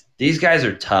 These guys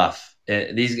are tough.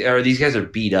 These guys are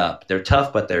beat up. They're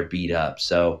tough, but they're beat up.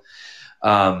 So,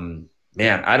 man,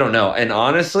 I don't know. And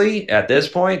honestly, at this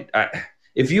point,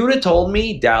 if you would have told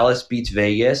me Dallas beats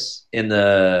Vegas if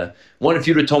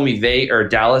you would have told me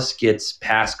Dallas gets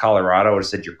past Colorado, I would have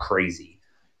said you're crazy.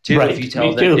 Two, right,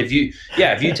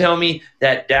 if you tell me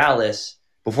that Dallas,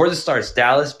 before this starts,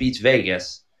 Dallas beats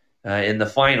Vegas in the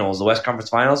finals, the West Conference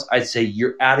Finals, I'd say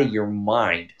you're out of your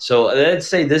mind. So I'd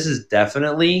say this is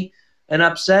definitely an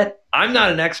upset. I'm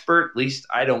not an expert, at least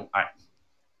I don't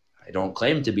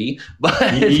claim to be,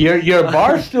 but you're a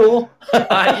bar stool.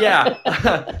 Yeah,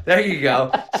 there you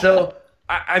go. So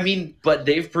I mean, but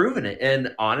they've proven it,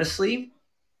 and honestly,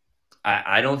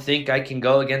 I don't think I can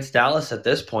go against Dallas at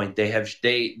this point.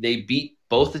 They beat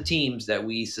both the teams that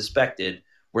we suspected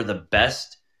were the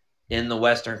best in the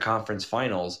Western Conference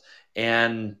Finals,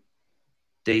 and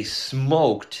they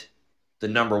smoked the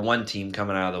number 1 team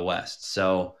coming out of the West.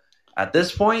 So at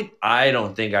this point, I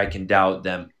don't think I can doubt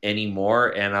them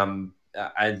anymore, and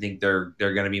I think they're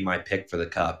going to be my pick for the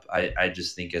Cup. I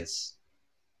just think they're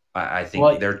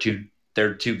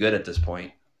too good at this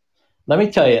point. Let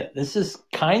me tell you, this is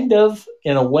kind of,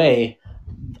 in a way,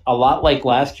 a lot like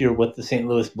last year with the St.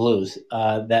 Louis Blues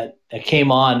that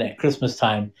came on at Christmas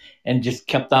time and just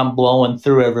kept on blowing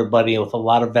through everybody with a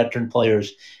lot of veteran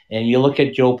players. And you look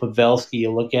at Joe Pavelski,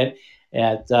 you look at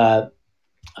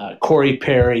Corey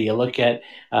Perry, you look at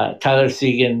Tyler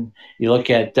Seguin, you look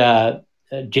at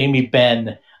Jamie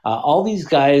Benn. All these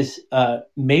guys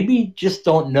maybe just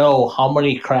don't know how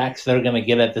many cracks they're going to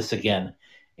get at this again.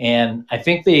 And I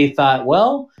think they thought,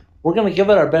 well, we're going to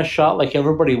give it our best shot like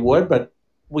everybody would, but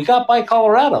we got by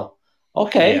Colorado.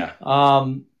 Okay. Yeah.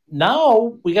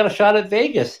 Now we got a shot at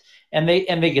Vegas. And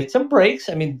they get some breaks.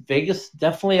 I mean, Vegas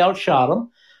definitely outshot them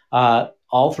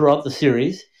all throughout the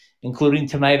series, including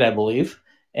tonight, I believe.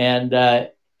 And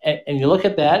you look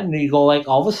at that and you go like,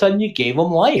 all of a sudden you gave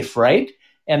them life, right?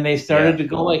 And they started to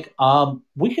go like,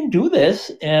 we can do this.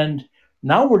 And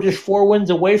now we're just 4 wins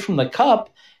away from the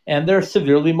Cup, and they're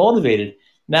severely motivated.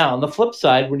 Now, on the flip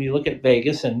side, when you look at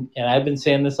Vegas, and I've been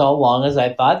saying this all along, is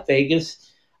I thought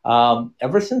Vegas,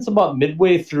 ever since about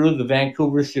midway through the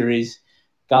Vancouver series,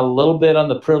 got a little bit on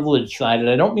the privileged side. And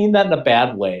I don't mean that in a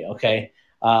bad way, okay?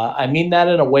 I mean that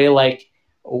in a way like,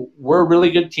 we're a really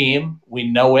good team.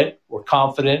 We know it. We're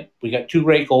confident. We got 2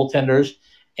 great goaltenders.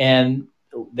 And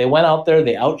they went out there.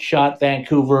 They outshot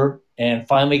Vancouver and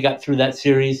finally got through that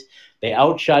series. They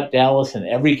outshot Dallas in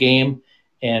every game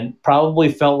and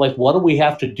probably felt like, what do we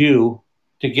have to do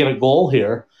to get a goal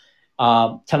here?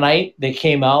 Tonight, they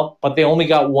came out, but they only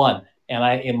got 1.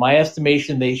 And in my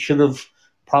estimation, they should have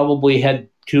probably had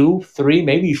 2, 3,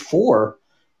 maybe 4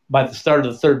 by the start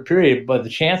of the third period by the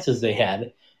chances they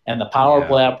had and the power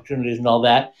play opportunities and all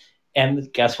that.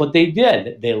 And guess what they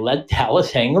did? They let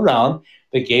Dallas hang around.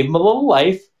 They gave them a little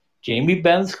life. Jamie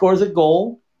Benn scores a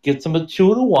goal, gets them a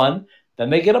 2-1. Then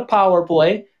they get a power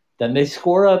play. Then they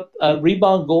score a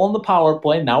rebound goal in the power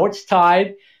play. Now it's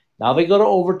tied. Now they go to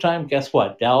overtime. Guess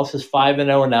what? Dallas is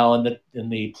 5-0 now in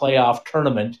the playoff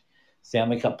tournament,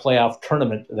 Stanley Cup playoff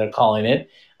tournament, they're calling it,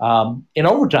 in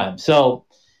overtime. So,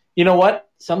 you know what?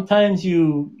 Sometimes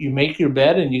you make your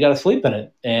bed and you got to sleep in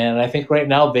it. And I think right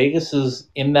now Vegas is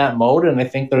in that mode, and I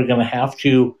think they're going to have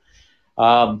to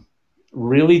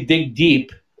really dig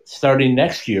deep starting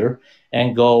next year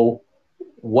and go,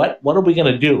 what are we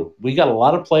going to do? We got a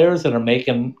lot of players that are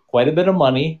making quite a bit of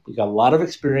money. We got a lot of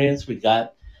experience. We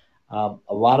got a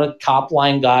lot of top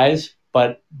line guys,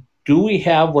 but do we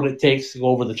have what it takes to go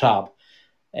over the top?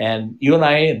 And you and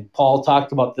I and Paul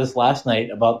talked about this last night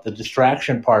about the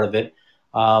distraction part of it.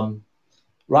 Robin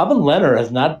Lehner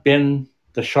has not been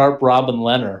the sharp Robin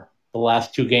Lehner the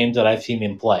last two games that I've seen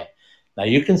him play. Now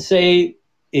you can say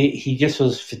he just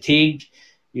was fatigued.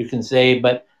 You can say,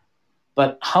 but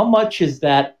how much is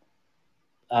that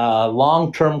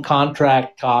long-term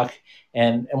contract talk?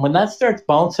 And when that starts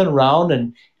bouncing around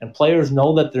and players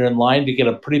know that they're in line to get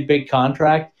a pretty big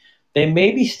contract, they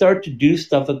maybe start to do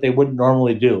stuff that they wouldn't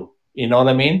normally do. You know what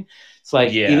I mean? It's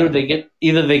like either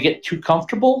they get too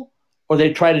comfortable or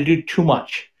they try to do too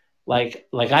much. Like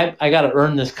I got to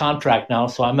earn this contract now,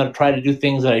 so I'm going to try to do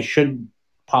things that I shouldn't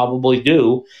probably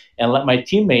do and let my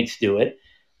teammates do it.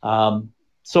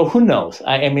 So who knows?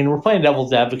 I mean, we're playing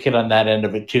devil's advocate on that end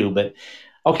of it too. But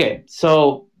okay,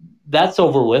 so that's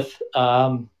over with.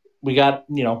 We got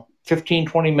 15,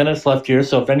 20 minutes left here.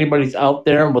 So if anybody's out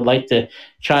there and would like to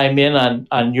chime in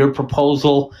on your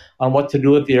proposal on what to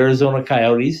do with the Arizona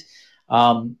Coyotes,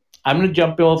 I'm going to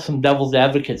jump in with some devil's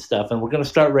advocate stuff, and we're going to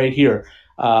start right here.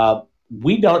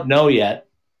 We don't know yet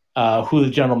who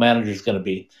the general manager is going to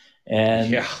be.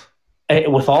 And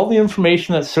with all the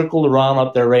information that's circled around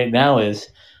up there right now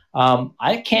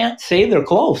I can't say they're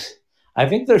close. I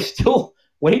think there's still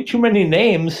way too many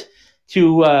names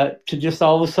to just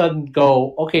all of a sudden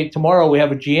go, okay, tomorrow we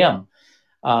have a GM.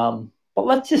 But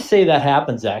let's just say that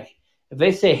happens, Zach. If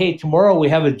they say, hey, tomorrow we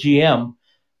have a GM,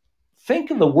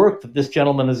 think of the work that this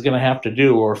gentleman is going to have to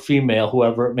do, or female,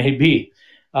 whoever it may be.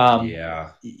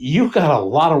 You've got a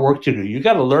lot of work to do. You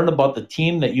got to learn about the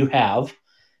team that you have,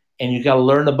 and you got to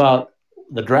learn about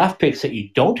the draft picks that you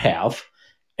don't have,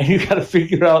 and you got to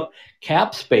figure out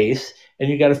cap space, and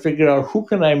you got to figure out who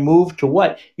can I move to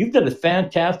what. You've done a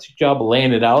fantastic job of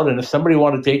laying it out, and if somebody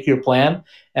wanted to take your plan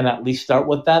and at least start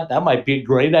with that might be a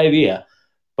great idea.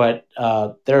 But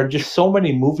there are just so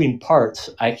many moving parts.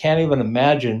 I can't even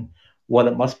imagine what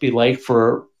it must be like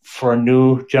for a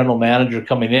new general manager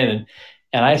coming in.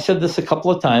 And I said this a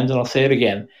couple of times, and I'll say it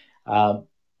again.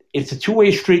 It's a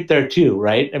two-way street there too,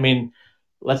 right? I mean,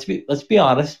 let's be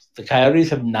honest. The Coyotes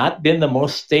have not been the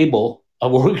most stable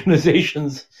of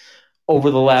organizations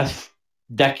over the last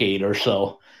decade or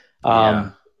so.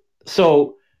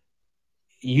 So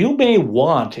you may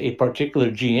want a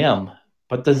particular GM,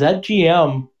 but does that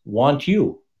GM want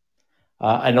you?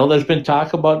 I know there's been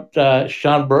talk about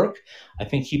Sean Burke. I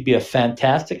think he'd be a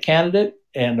fantastic candidate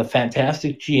and a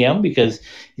fantastic GM because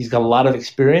he's got a lot of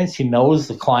experience. He knows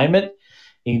the climate.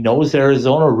 He knows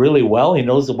Arizona really well. He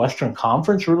knows the Western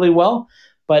Conference really well.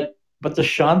 But does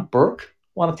Sean Burke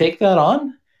want to take that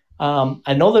on?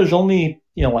 I know there's only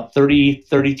 30,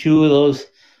 32 of those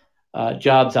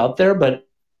jobs out there. But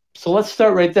so let's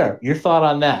start right there. Your thought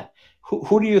on that.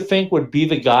 Who do you think would be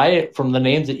the guy from the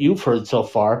names that you've heard so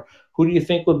far? Who do you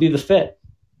think would be the fit?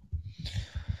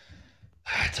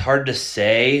 It's hard to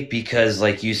say because,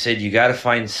 like you said, you got to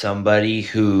find somebody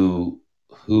who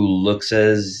looks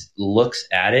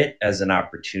at it as an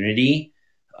opportunity,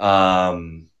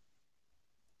 and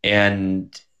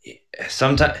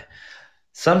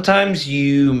sometimes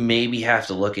you maybe have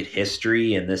to look at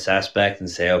history in this aspect and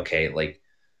say, okay, like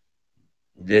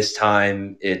this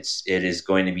time it is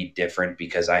going to be different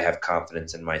because I have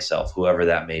confidence in myself, whoever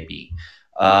that may be.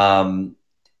 I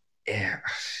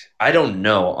don't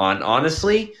know.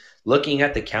 Honestly, looking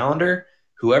at the calendar,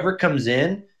 whoever comes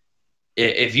in,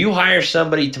 if you hire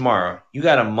somebody tomorrow, you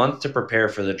got a month to prepare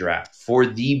for the draft. For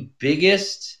the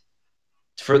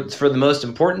most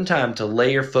important time to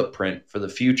lay your footprint for the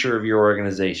future of your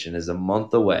organization is a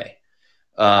month away.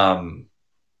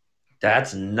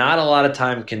 That's not a lot of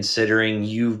time considering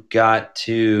you've got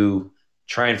to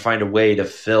try and find a way to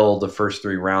fill the first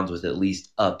 3 rounds with at least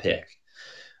a pick.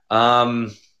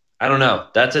 I don't know.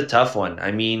 That's a tough one.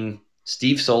 I mean,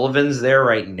 Steve Sullivan's there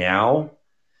right now,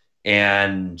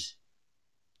 and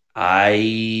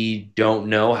I don't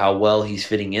know how well he's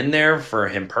fitting in there for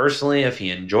him personally, if he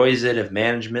enjoys it, if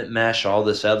management mesh, all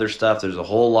this other stuff. There's a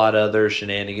whole lot of other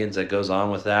shenanigans that goes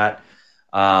on with that.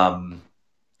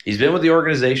 He's been with the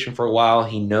organization for a while.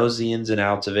 He knows the ins and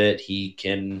outs of it. He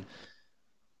can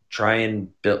try and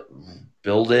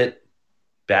build it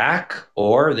back,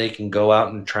 or they can go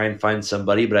out and try and find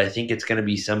somebody. But I think it's going to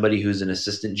be somebody who's an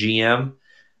assistant GM.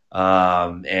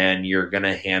 And you're going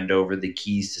to hand over the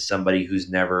keys to somebody who's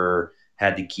never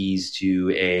had the keys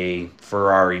to a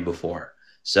Ferrari before.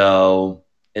 So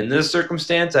in this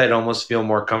circumstance, I'd almost feel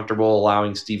more comfortable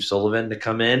allowing Steve Sullivan to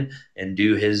come in and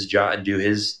do his job, do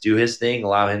his thing,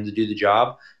 allow him to do the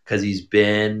job, because he's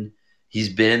been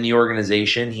in the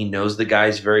organization. He knows the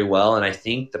guys very well. And I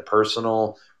think the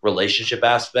personal relationship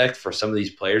aspect for some of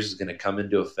these players is going to come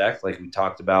into effect, like we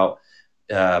talked about,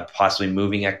 possibly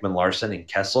moving Ekman-Larsson and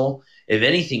Kessel. If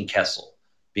anything, Kessel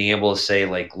being able to say,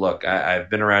 like, look, I've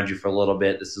been around you for a little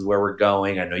bit. This is where we're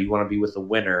going. I know you want to be with the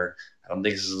winner. I don't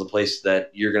think this is the place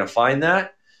that you're going to find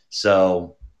that.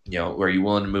 So, are you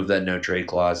willing to move that no trade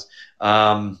clause?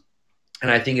 And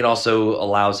I think it also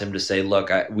allows him to say, look,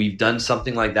 we've done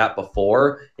something like that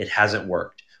before. It hasn't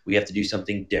worked. We have to do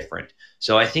something different.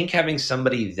 So I think having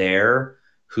somebody there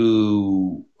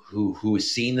who has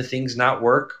seen the things not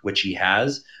work, which he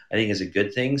has, I think is a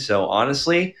good thing. So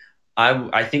honestly,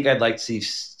 I think I'd like to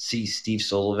see Steve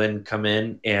Sullivan come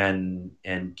in and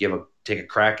take a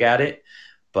crack at it,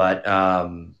 but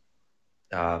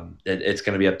it's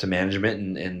going to be up to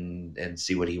management and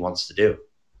see what he wants to do.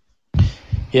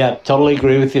 Yeah, totally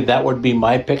agree with you. That would be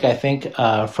my pick, I think,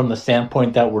 from the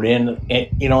standpoint that we're in.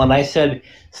 And I said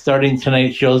starting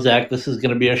tonight's show, Zach, this is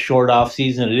going to be a short off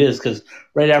season. It is, because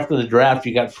right after the draft,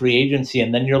 you got free agency,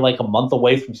 and then you're like a month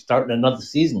away from starting another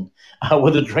season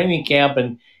with a training camp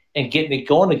and getting it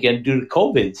going again due to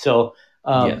COVID. So,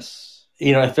 yes,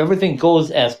 if everything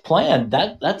goes as planned,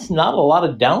 that's not a lot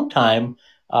of downtime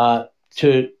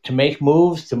to make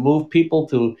moves, to move people,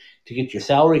 to get your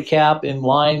salary cap in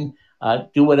line.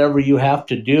 Do whatever you have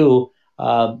to do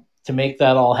to make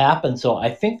that all happen. So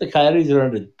I think the Coyotes are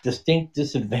at a distinct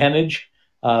disadvantage,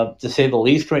 to say the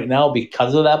least, right now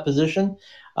because of that position.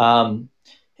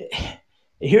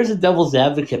 Here's the devil's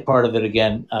advocate part of it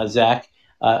again, Zach.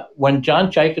 When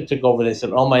John Chayka took over, they said,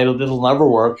 oh, it'll never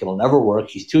work. It'll never work.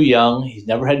 He's too young. He's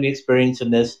never had any experience in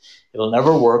this. It'll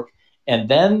never work. And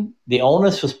then the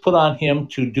onus was put on him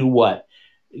to do what?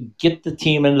 Get the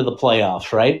team into the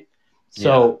playoffs, right?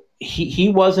 So he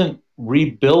wasn't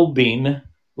rebuilding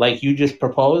like you just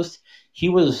proposed. He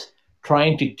was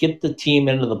trying to get the team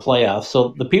into the playoffs.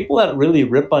 So the people that really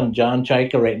rip on John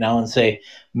Chayka right now and say,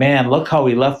 man, look how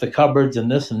he left the cupboards and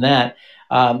this and that.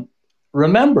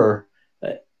 Remember,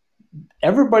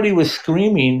 everybody was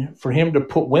screaming for him to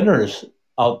put winners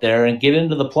out there and get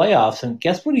into the playoffs. And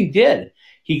guess what he did?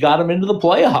 He got them into the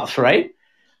playoffs, right?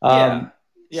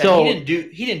 Yeah, so he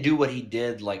didn't do what he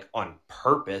did like on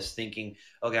purpose, thinking,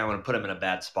 okay, I'm going to put him in a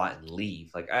bad spot and leave.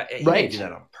 Like he didn't do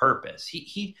that on purpose.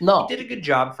 He did a good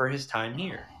job for his time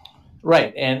here.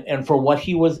 Right, and for what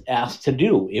he was asked to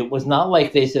do. It was not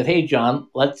like they said, hey, John,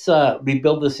 let's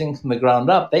rebuild this thing from the ground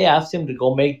up. They asked him to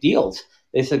go make deals.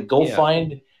 They said, go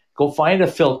find a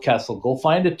Phil Kessel, go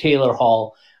find a Taylor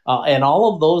Hall, and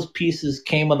all of those pieces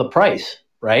came with a price,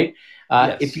 right?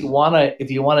 Yes. If you want to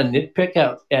nitpick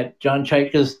at John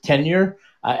Chayka's tenure,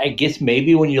 I guess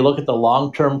maybe when you look at the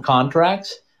long-term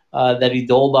contracts that he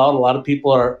doled out, a lot of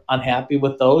people are unhappy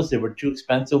with those. They were too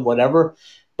expensive, whatever.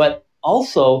 But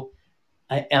also,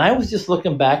 and I was just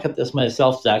looking back at this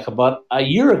myself, Zach, about a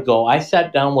year ago, I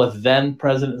sat down with then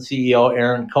President and CEO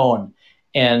Aaron Cohen,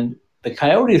 and the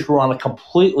Coyotes were on a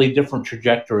completely different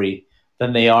trajectory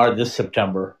than they are this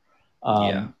September.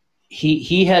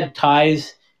 He had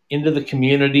ties into the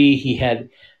community. He had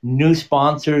new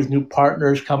sponsors, new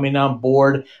partners coming on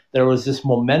board. There was this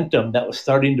momentum that was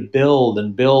starting to build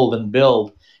and build and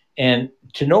build. And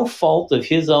to no fault of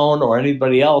his own or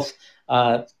anybody else,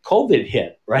 COVID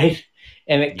hit, right?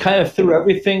 And it kind of threw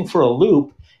everything for a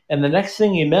loop. And the next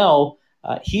thing you know,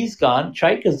 he's gone,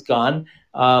 Chayka's gone.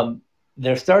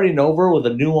 They're starting over with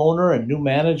a new owner and new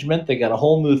management. They got a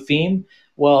whole new theme.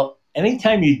 Well,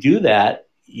 anytime you do that,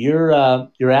 you're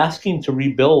asking to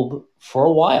rebuild for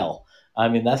a while. I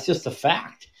mean, that's just a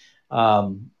fact.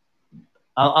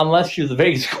 Unless you're the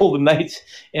Vegas Golden Knights,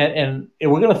 and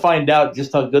we're going to find out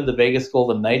just how good the Vegas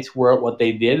Golden Knights were at what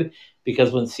they did,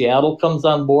 because when Seattle comes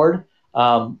on board,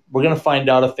 we're going to find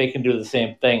out if they can do the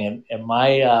same thing. And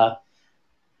my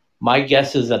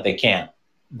guess is that they can't.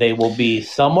 They will be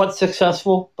somewhat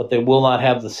successful, but they will not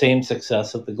have the same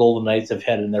success that the Golden Knights have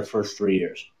had in their first 3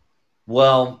 years.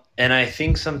 Well, and I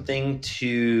think something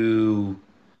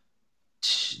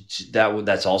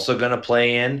that's also going to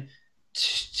play in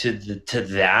to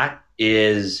that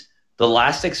is the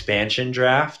last expansion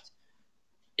draft.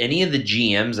 Any of the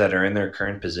GMs that are in their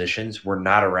current positions were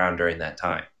not around during that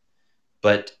time,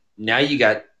 but now you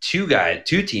got two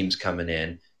teams coming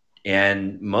in,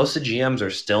 and most of the GMs are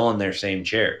still in their same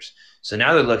chairs. So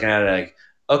now they're looking at it like,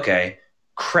 okay,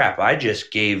 crap, I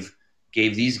just gave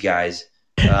these guys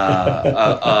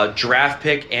a draft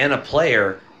pick and a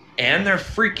player, and they're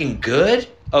freaking good.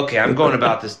 Okay, I'm going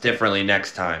about this differently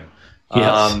next time.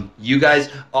 Yes. You guys,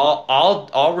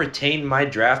 I'll retain my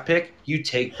draft pick. You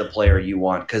take the player you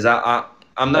want, because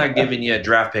I'm not giving you a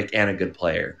draft pick and a good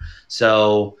player.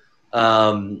 So,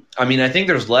 I mean, I think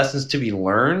there's lessons to be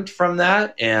learned from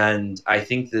that, and I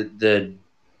think that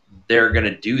they're going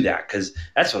to do that, because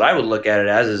that's what I would look at it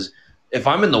as. Is if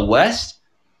I'm in the West,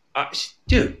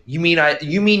 dude, you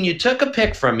mean you took a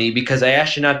pick from me because I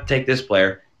asked you not to take this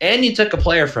player, and you took a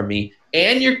player from me,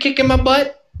 and you're kicking my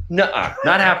butt? Nuh-uh,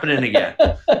 not happening again.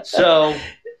 So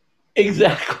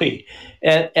exactly.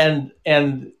 And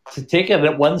to take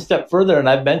it one step further, and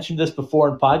I've mentioned this before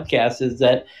in podcasts, is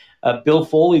that Bill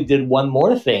Foley did one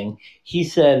more thing. He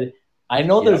said, I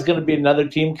know there's going to be another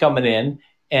team coming in,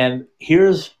 and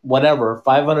here's whatever,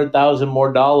 $500,000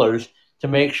 more to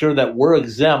make sure that we're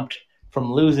exempt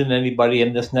from losing anybody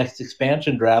in this next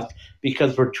expansion draft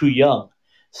because we're too young.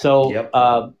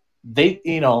 So they,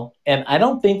 and I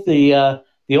don't think the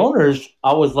owners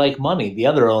always like money, the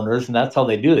other owners, and that's how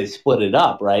they do. They split it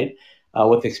up, right,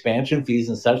 with expansion fees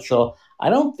and such. So I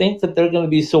don't think that they're going to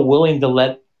be so willing to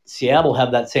let Seattle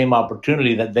have that same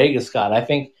opportunity that Vegas got. I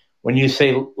think when you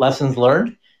say lessons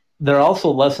learned, there are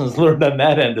also lessons learned on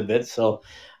that end of it. So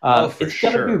it's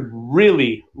going to be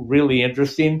really, really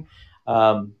interesting.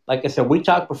 Like I said, we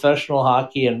talk professional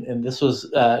hockey, and this was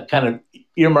kind of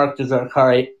earmarked as our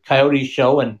Coyotes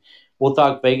show, and we'll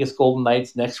talk Vegas Golden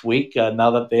Knights next week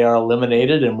now that they are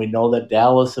eliminated, and we know that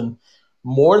Dallas and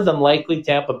more than likely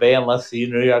Tampa Bay, unless the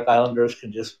New York Islanders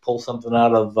can just pull something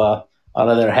out of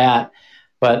their hat.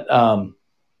 But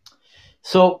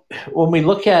so when we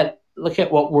look at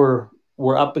what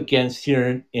we're up against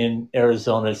here in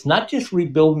Arizona, it's not just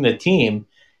rebuilding a team;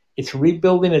 it's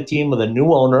rebuilding a team with a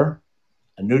new owner,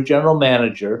 a new general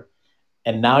manager,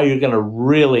 and now you're going to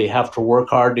really have to work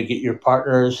hard to get your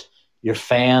partners, your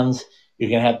fans. You're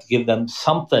going to have to give them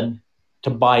something to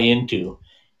buy into,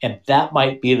 and that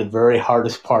might be the very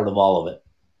hardest part of all of it.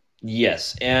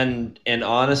 Yes, and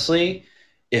honestly,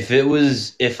 if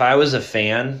I was a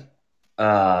fan,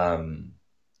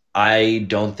 I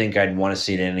don't think I'd want to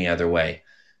see it any other way.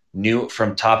 New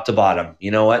from top to bottom.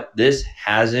 You know what? This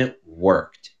hasn't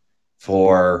worked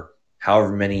for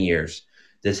however many years.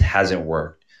 This hasn't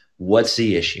worked. What's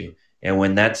the issue? And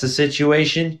when that's the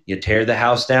situation, you tear the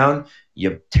house down,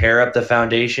 you tear up the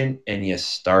foundation, and you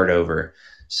start over.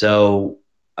 So,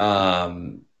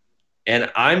 and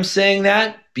I'm saying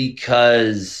that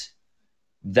because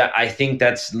that I think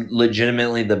that's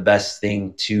legitimately the best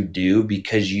thing to do,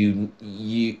 because you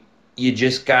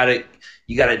just gotta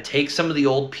take some of the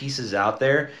old pieces out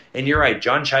there. And you're right,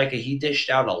 John Chayka, he dished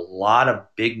out a lot of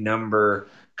big number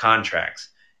contracts.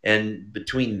 And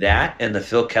between that and the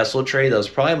Phil Kessel trade, that was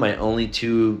probably my only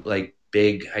two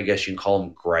big, I guess you can call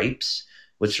them gripes,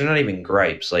 which are not even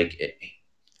gripes.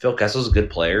 Phil Kessel's a good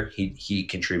player. He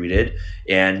contributed,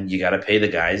 and you got to pay the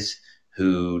guys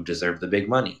who deserve the big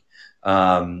money.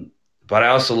 But I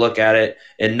also look at it,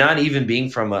 and not even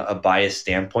being from a biased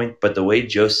standpoint, but the way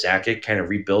Joe Sakic kind of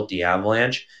rebuilt the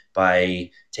Avalanche by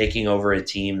taking over a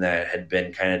team that had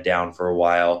been kind of down for a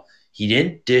while. He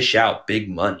didn't dish out big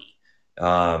money.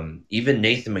 Even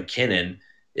Nathan McKinnon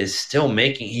is still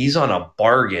he's on a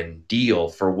bargain deal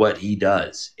for what he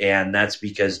does. And that's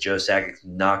because Joe Sakic's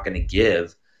not going to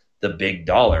give the big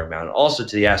dollar amount. Also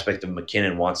to the aspect of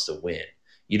McKinnon wants to win.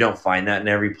 You don't find that in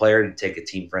every player to take a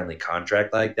team-friendly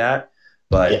contract like that.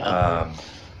 But,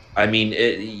 I mean,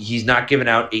 he's not giving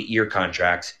out 8-year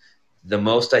contracts. The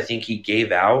most I think he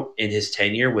gave out in his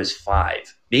tenure was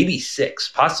 5, maybe 6,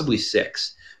 possibly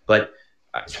 6. But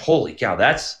holy cow,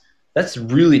 that's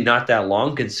really not that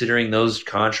long, considering those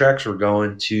contracts were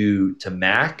going to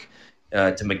Mac,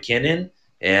 to McKinnon,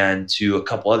 and to a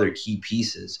couple other key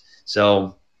pieces.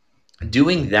 So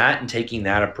doing that and taking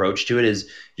that approach to it is,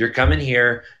 you're coming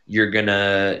here, I'm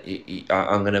gonna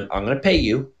pay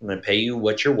you. I'm gonna pay you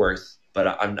what you're worth, but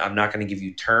I'm not gonna give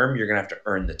you term. You're gonna have to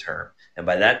earn the term. And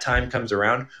by that time comes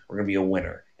around, we're gonna be a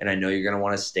winner. And I know you're gonna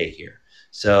want to stay here.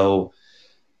 So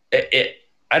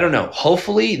I don't know.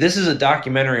 Hopefully this is a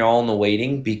documentary all in the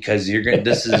waiting, because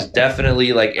this is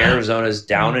definitely Arizona's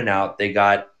down and out. They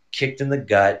got kicked in the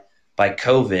gut by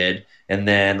COVID, and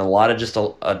then a lot of just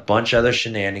a bunch of other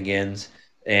shenanigans.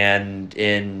 And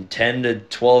in 10 to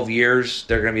 12 years,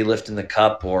 they're going to be lifting the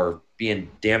cup or being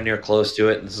damn near close to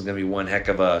it. And this is going to be one heck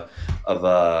of a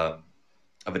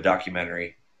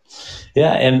documentary.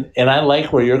 Yeah, and I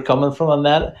like where you're coming from on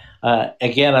that.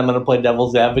 Again, I'm going to play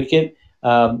devil's advocate.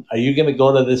 Are you going to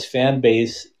go to this fan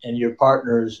base and your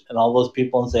partners and all those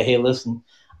people and say, hey, listen,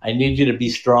 I need you to be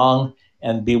strong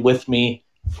and be with me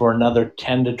for another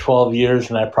 10 to 12 years,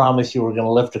 and I promise you we're going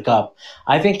to lift the cup?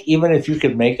 I think even if you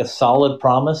could make a solid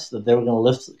promise that they were going to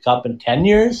lift the cup in 10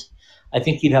 years, I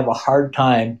think you'd have a hard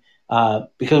time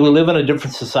because we live in a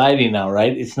different society now,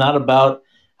 right? It's not about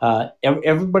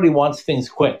everybody wants things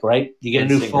quick, right? You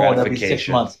get a new phone every 6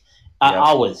 months. Yep.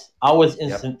 Always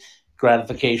instant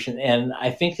gratification. And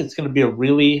I think it's going to be a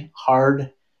really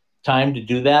hard time to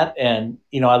do that. And,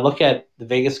 I look at the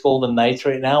Vegas Golden Knights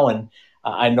right now, and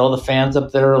I know the fans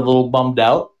up there are a little bummed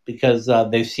out because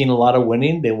they've seen a lot of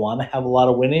winning. They want to have a lot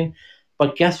of winning.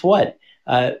 But guess what?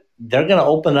 They're going to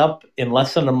open up in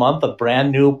less than a month a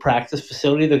brand new practice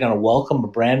facility. They're going to welcome a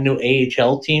brand new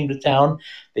AHL team to town.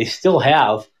 They still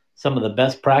have some of the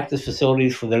best practice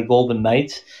facilities for their Golden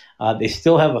Knights. They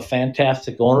still have a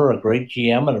fantastic owner, a great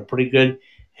GM, and a pretty good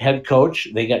head coach.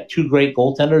 They got 2 great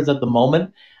goaltenders at the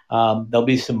moment. There'll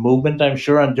be some movement, I'm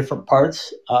sure, on different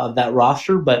parts of that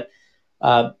roster. But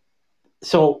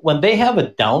so when they have a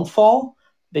downfall,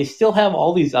 they still have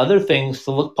all these other things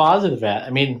to look positive at. I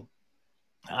mean,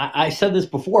 I said this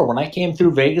before. When I came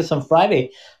through Vegas on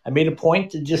Friday, I made a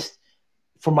point to just,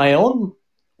 for my own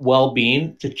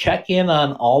well-being, to check in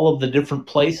on all of the different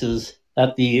places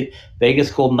that the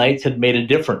Vegas Golden Knights had made a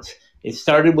difference. It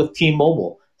started with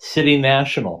T-Mobile, City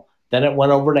National. Then it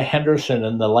went over to Henderson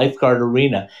and the Lifeguard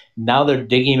Arena. Now they're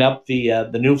digging up the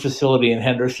new facility in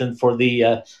Henderson for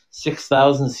the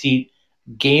 6,000-seat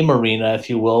game arena, if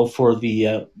you will, for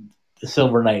the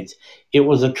Silver Knights. It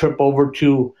was a trip over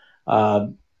to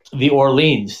the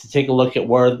Orleans to take a look at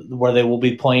where they will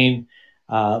be playing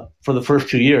for the first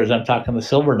 2 years. I'm talking the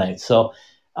Silver Knights. So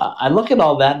I look at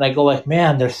all that and I go like,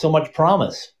 man, there's so much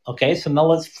promise. Okay, so now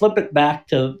let's flip it back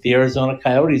to the Arizona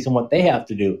Coyotes and what they have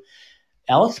to do.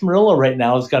 Alex Murillo right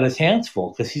now has got his hands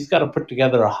full because he's got to put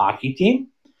together a hockey team,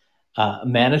 a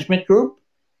management group,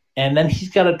 and then he's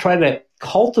got to try to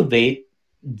cultivate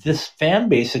this fan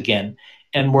base again.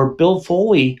 And where Bill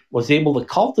Foley was able to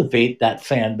cultivate that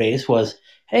fan base was,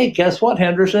 hey, guess what,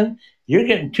 Henderson? You're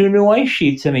getting 2 new ice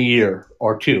sheets in a year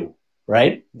or 2,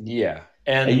 right? Yeah.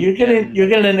 And you're getting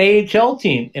an AHL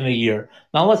team in a year.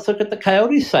 Now let's look at the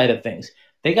Coyotes side of things.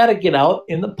 They got to get out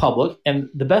in the public, and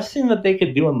the best thing that they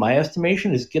could do, in my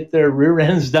estimation, is get their rear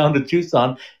ends down to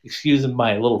Tucson. Excuse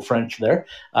my little French there,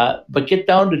 but get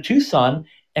down to Tucson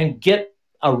and get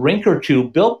a rink or 2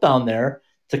 built down there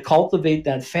to cultivate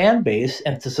that fan base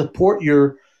and to support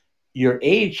your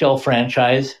AHL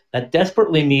franchise that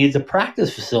desperately needs a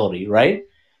practice facility, right?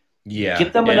 Yeah.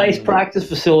 Get them a nice practice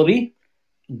facility.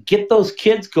 Get those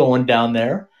kids going down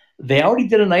there. They already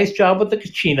did a nice job with the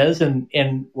Kachinas,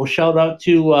 and we'll shout out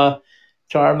to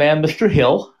our man, Mr.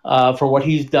 Hill, for what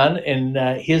he's done in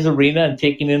his arena and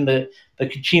taking in the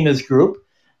Kachinas group.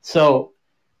 So,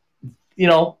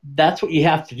 that's what you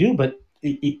have to do. But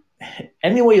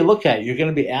any way you look at it, you're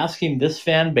going to be asking this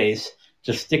fan base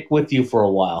to stick with you for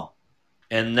a while.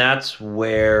 And that's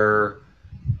where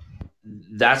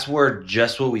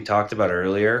just what we talked about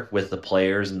earlier with the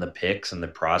players and the picks and the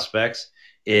prospects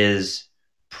is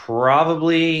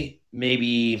probably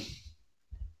maybe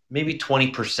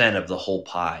 20% of the whole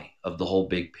pie, of the whole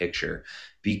big picture.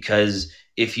 Because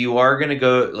if you are going to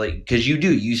go, because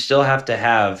you still have to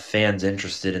have fans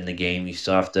interested in the game. You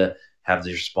still have to have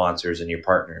your sponsors and your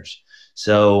partners.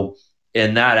 So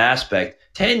in that aspect,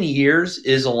 10 years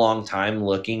is a long time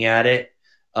looking at it.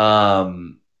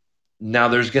 Now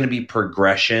there's going to be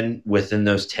progression within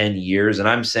those 10 years. And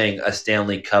I'm saying a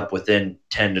Stanley Cup within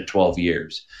 10 to 12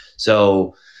 years.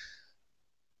 So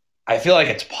I feel like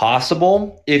it's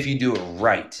possible if you do it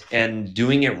right. And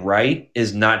doing it right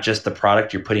is not just the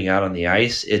product you're putting out on the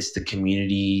ice. It's the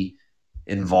community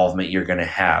involvement you're going to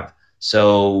have.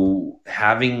 So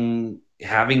having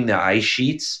the ice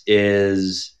sheets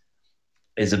is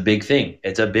a big thing.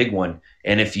 It's a big one.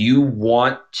 And if you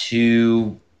want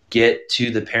to get to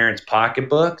the parents'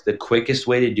 pocketbook, the quickest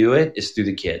way to do it is through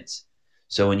the kids.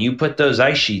 So when you put those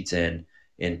ice sheets in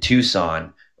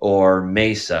Tucson or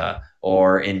Mesa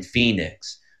or in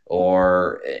Phoenix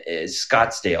or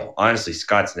Scottsdale, honestly,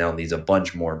 Scottsdale needs a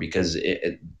bunch more because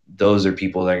those are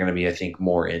people that are going to be, I think,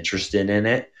 more interested in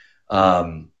it.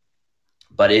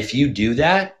 But if you do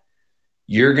that,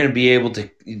 you're going to be able to,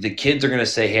 the kids are going to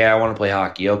say, hey, I want to play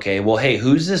hockey. Okay, well, hey,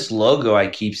 who's this logo I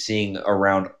keep seeing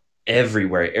around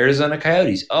everywhere? Arizona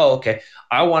Coyotes. Oh, okay.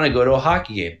 I want to go to a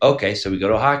hockey game. Okay, so we go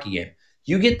to a hockey game.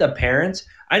 You get the parents.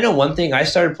 I know one thing. I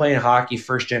started playing hockey,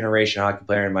 first generation hockey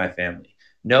player in my family.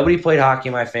 Nobody played hockey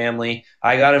in my family.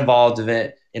 I got involved in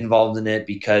it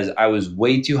because I was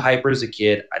way too hyper as a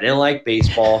kid. I didn't like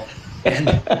baseball. And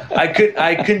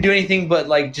I couldn't do anything but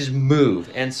like just move.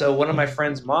 And so one of my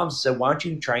friend's moms said, why don't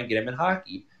you try and get him in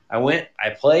hockey? I went, I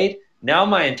played. Now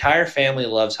my entire family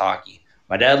loves hockey.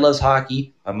 My dad loves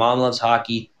hockey. My mom loves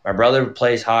hockey. My brother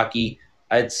plays hockey.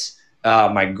 It's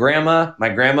my grandma, my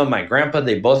grandpa,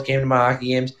 they both came to my hockey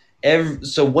games.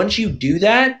 So once you do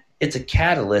that, it's a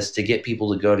catalyst to get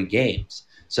people to go to games.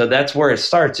 So that's where it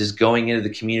starts, is going into the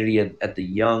community at the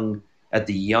younger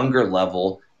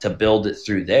level to build it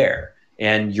through there.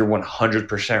 And you're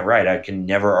 100% right. I can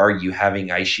never argue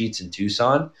having ice sheets in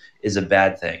Tucson is a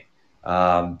bad thing,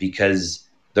 because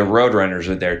the Roadrunners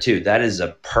are there too. That is a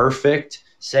perfect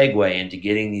segue into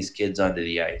getting these kids onto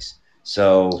the ice.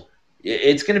 So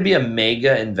it's going to be a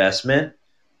mega investment,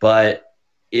 but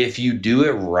if you do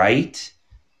it right,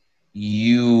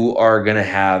 you are going to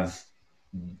have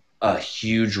a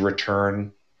huge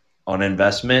return on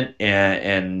investment.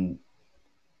 And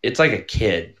it's like a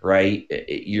kid, right?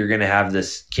 You're going to have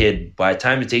this kid, by the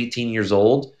time it's 18 years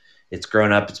old, it's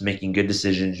grown up, it's making good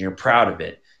decisions, and you're proud of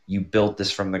it. You built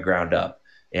this from the ground up.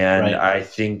 And right. I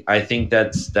think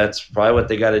that's probably what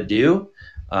they got to do.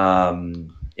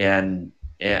 And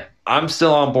I'm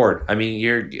still on board. I mean,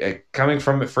 you're coming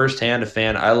from it firsthand, a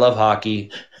fan. I love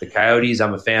hockey. The Coyotes,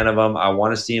 I'm a fan of them. I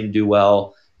want to see them do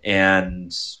well.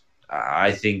 And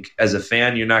I think as a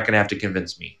fan, you're not going to have to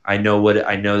convince me. I know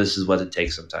this is what it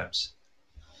takes sometimes.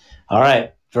 All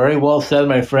right. Very well said,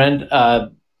 my friend.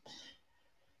 A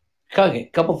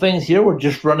couple things here. We're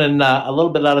just running a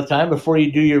little bit out of time. Before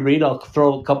you do your read, I'll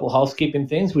throw a couple housekeeping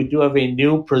things. We do have a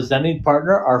new presenting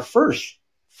partner, our first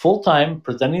full-time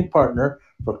presenting partner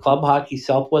for Club Hockey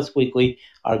Southwest Weekly.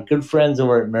 Our good friends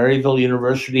over at Maryville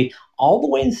University, all the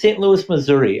way in St. Louis,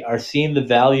 Missouri, are seeing the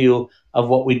value of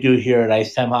what we do here at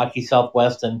Icetime Hockey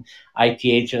Southwest and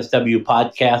ITHSW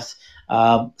podcasts.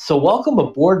 So welcome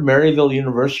aboard Maryville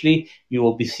University. You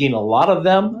will be seeing a lot of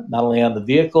them, not only on the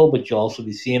vehicle, but you'll also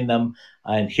be seeing them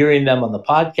and hearing them on the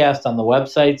podcast, on the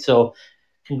website. So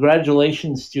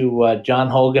congratulations to John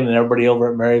Hogan and everybody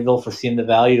over at Maryville for seeing the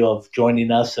value of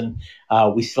joining us. And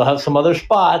we still have some other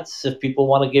spots. If people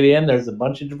want to get in, there's a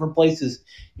bunch of different places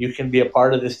you can be a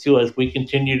part of this too as we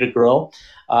continue to grow.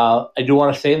 I do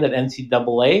want to say that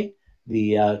NCAA,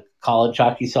 the College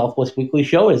Hockey Southwest Weekly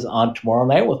show, is on tomorrow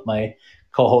night with my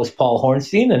co-host Paul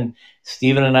Hornstein, and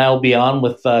Stephen and I will be on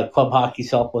with Club Hockey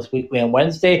Southwest Weekly on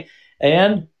Wednesday,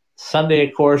 and Sunday,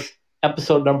 of course,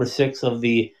 episode number 6 of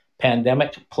the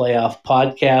Pandemic Playoff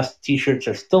Podcast. T-shirts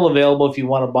are still available if you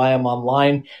want to buy them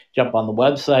online. Jump on the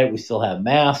website. We still have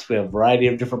masks. We have a variety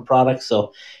of different products,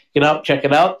 so get out, check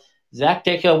it out. Zach,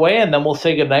 take it away, and then we'll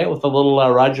say goodnight with a little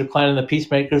Roger Klein and the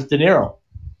Peacemakers, De Niro.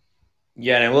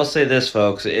 Yeah, and I will say this,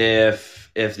 folks. If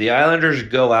the Islanders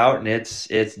go out and it's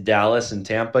Dallas and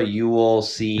Tampa, you will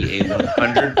see a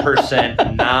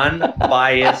 100%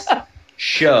 non-biased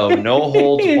show, no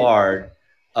holds barred,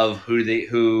 of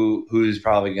who's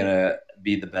probably going to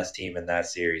be the best team in that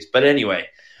series. But anyway,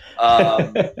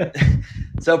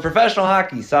 so Professional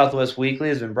Hockey Southwest Weekly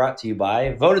has been brought to you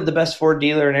by, voted the best Ford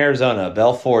dealer in Arizona,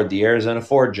 Bell Ford. The Arizona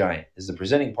Ford Giant is the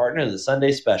presenting partner of the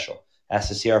Sunday Special. Ask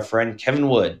to see our friend Kevin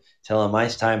Wood. Tell him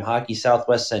Icetime Hockey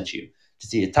Southwest sent you to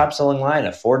see a top-selling line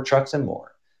of Ford trucks and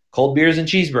more. Cold beers and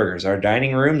cheeseburgers. Our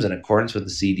dining rooms, in accordance with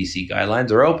the CDC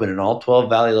guidelines, are open in all 12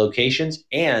 Valley locations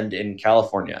and in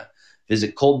California.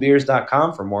 Visit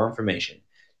coldbeers.com for more information.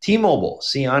 T-Mobile.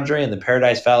 See Andre in the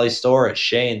Paradise Valley store at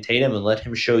Shea and Tatum and let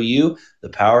him show you the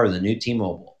power of the new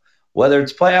T-Mobile. Whether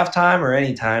it's playoff time or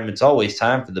any time, it's always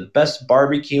time for the best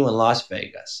barbecue in Las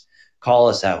Vegas. Call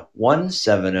us at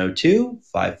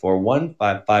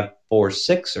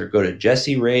 1-702-541-5546 or go to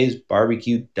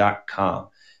JesseRaysBarbecue.com.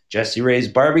 Jesse Ray's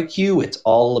Barbecue, it's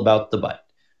all about the butt.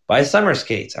 Buy Summer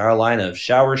Skates, our line of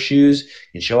shower shoes. You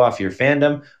can show off your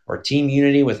fandom or team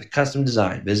unity with a custom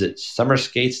design. Visit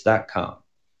summerskates.com.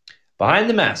 Behind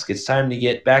the Mask, it's time to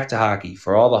get back to hockey.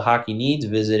 For all the hockey needs,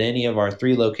 visit any of our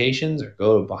 3 locations or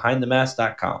go to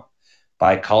behindthemask.com.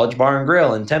 By College Bar and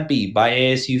Grill in Tempe, by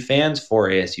ASU fans for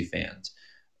ASU fans.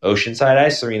 Oceanside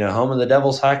Ice Arena, home of the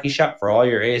Devils Hockey Shop for all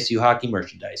your ASU hockey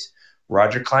merchandise.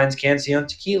 Roger Klein's Cancion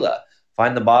Tequila.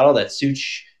 Find the bottle that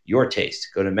suits your taste.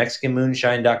 Go to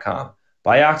MexicanMoonshine.com.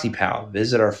 By OxyPow.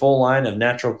 Visit our full line of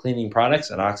natural cleaning products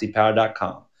at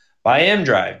OxyPow.com. By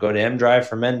mDrive. Go to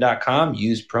mdriveformen.com.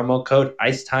 Use promo code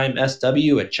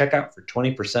ICETIMESW at checkout for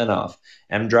 20% off.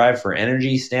 mDrive for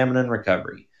energy, stamina, and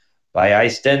recovery. By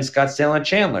Ice Den, Scottsdale, and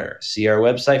Chandler. See our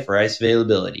website for ice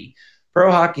availability.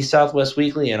 Pro Hockey Southwest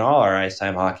Weekly and all our Ice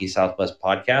Time Hockey Southwest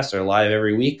podcasts are live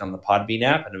every week on the Podbean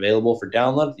app and available for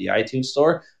download at the iTunes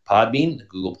Store, Podbean, the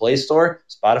Google Play Store,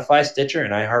 Spotify, Stitcher,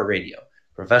 and iHeartRadio.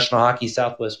 Professional Hockey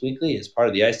Southwest Weekly is part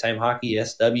of the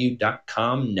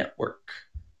IcetimeHockeySW.com network.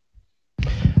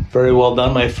 Very well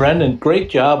done, my friend, and great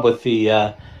job with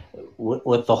the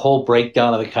whole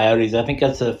breakdown of the Coyotes. I think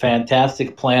that's a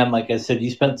fantastic plan. Like I said,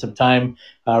 you spent some time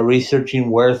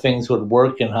researching where things would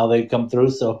work and how they come through.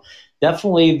 So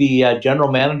definitely the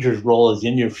general manager's role is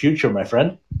in your future, my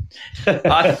friend.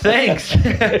 Thanks.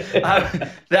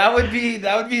 That would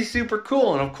be super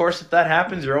cool. And of course, if that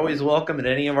happens, you're always welcome at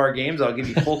any of our games. I'll give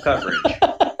you full coverage.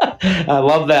 I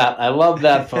love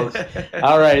that, folks.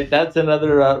 All right, that's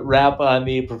another wrap on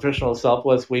the Professional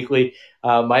Southwest Weekly.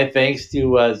 My thanks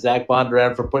to Zach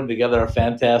Bondurant for putting together a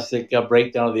fantastic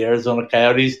breakdown of the Arizona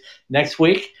Coyotes. Next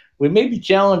week, we maybe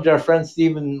challenge our friend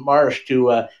Stephen Marsh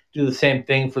to do the same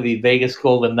thing for the Vegas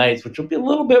Golden Knights, which will be a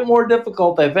little bit more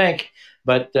difficult, I think.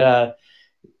 But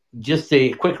just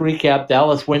a quick recap,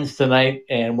 Dallas wins tonight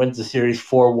and wins the series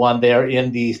 4-1. They're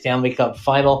in the Stanley Cup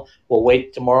final. We'll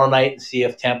wait tomorrow night and see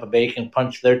if Tampa Bay can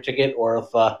punch their ticket or if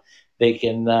they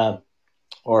can,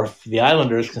 or if the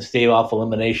Islanders can stave off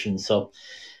elimination. So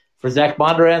for Zach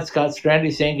Bondurant, Scott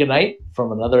Strandy saying goodnight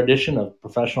from another edition of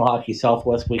Professional Hockey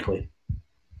Southwest Weekly.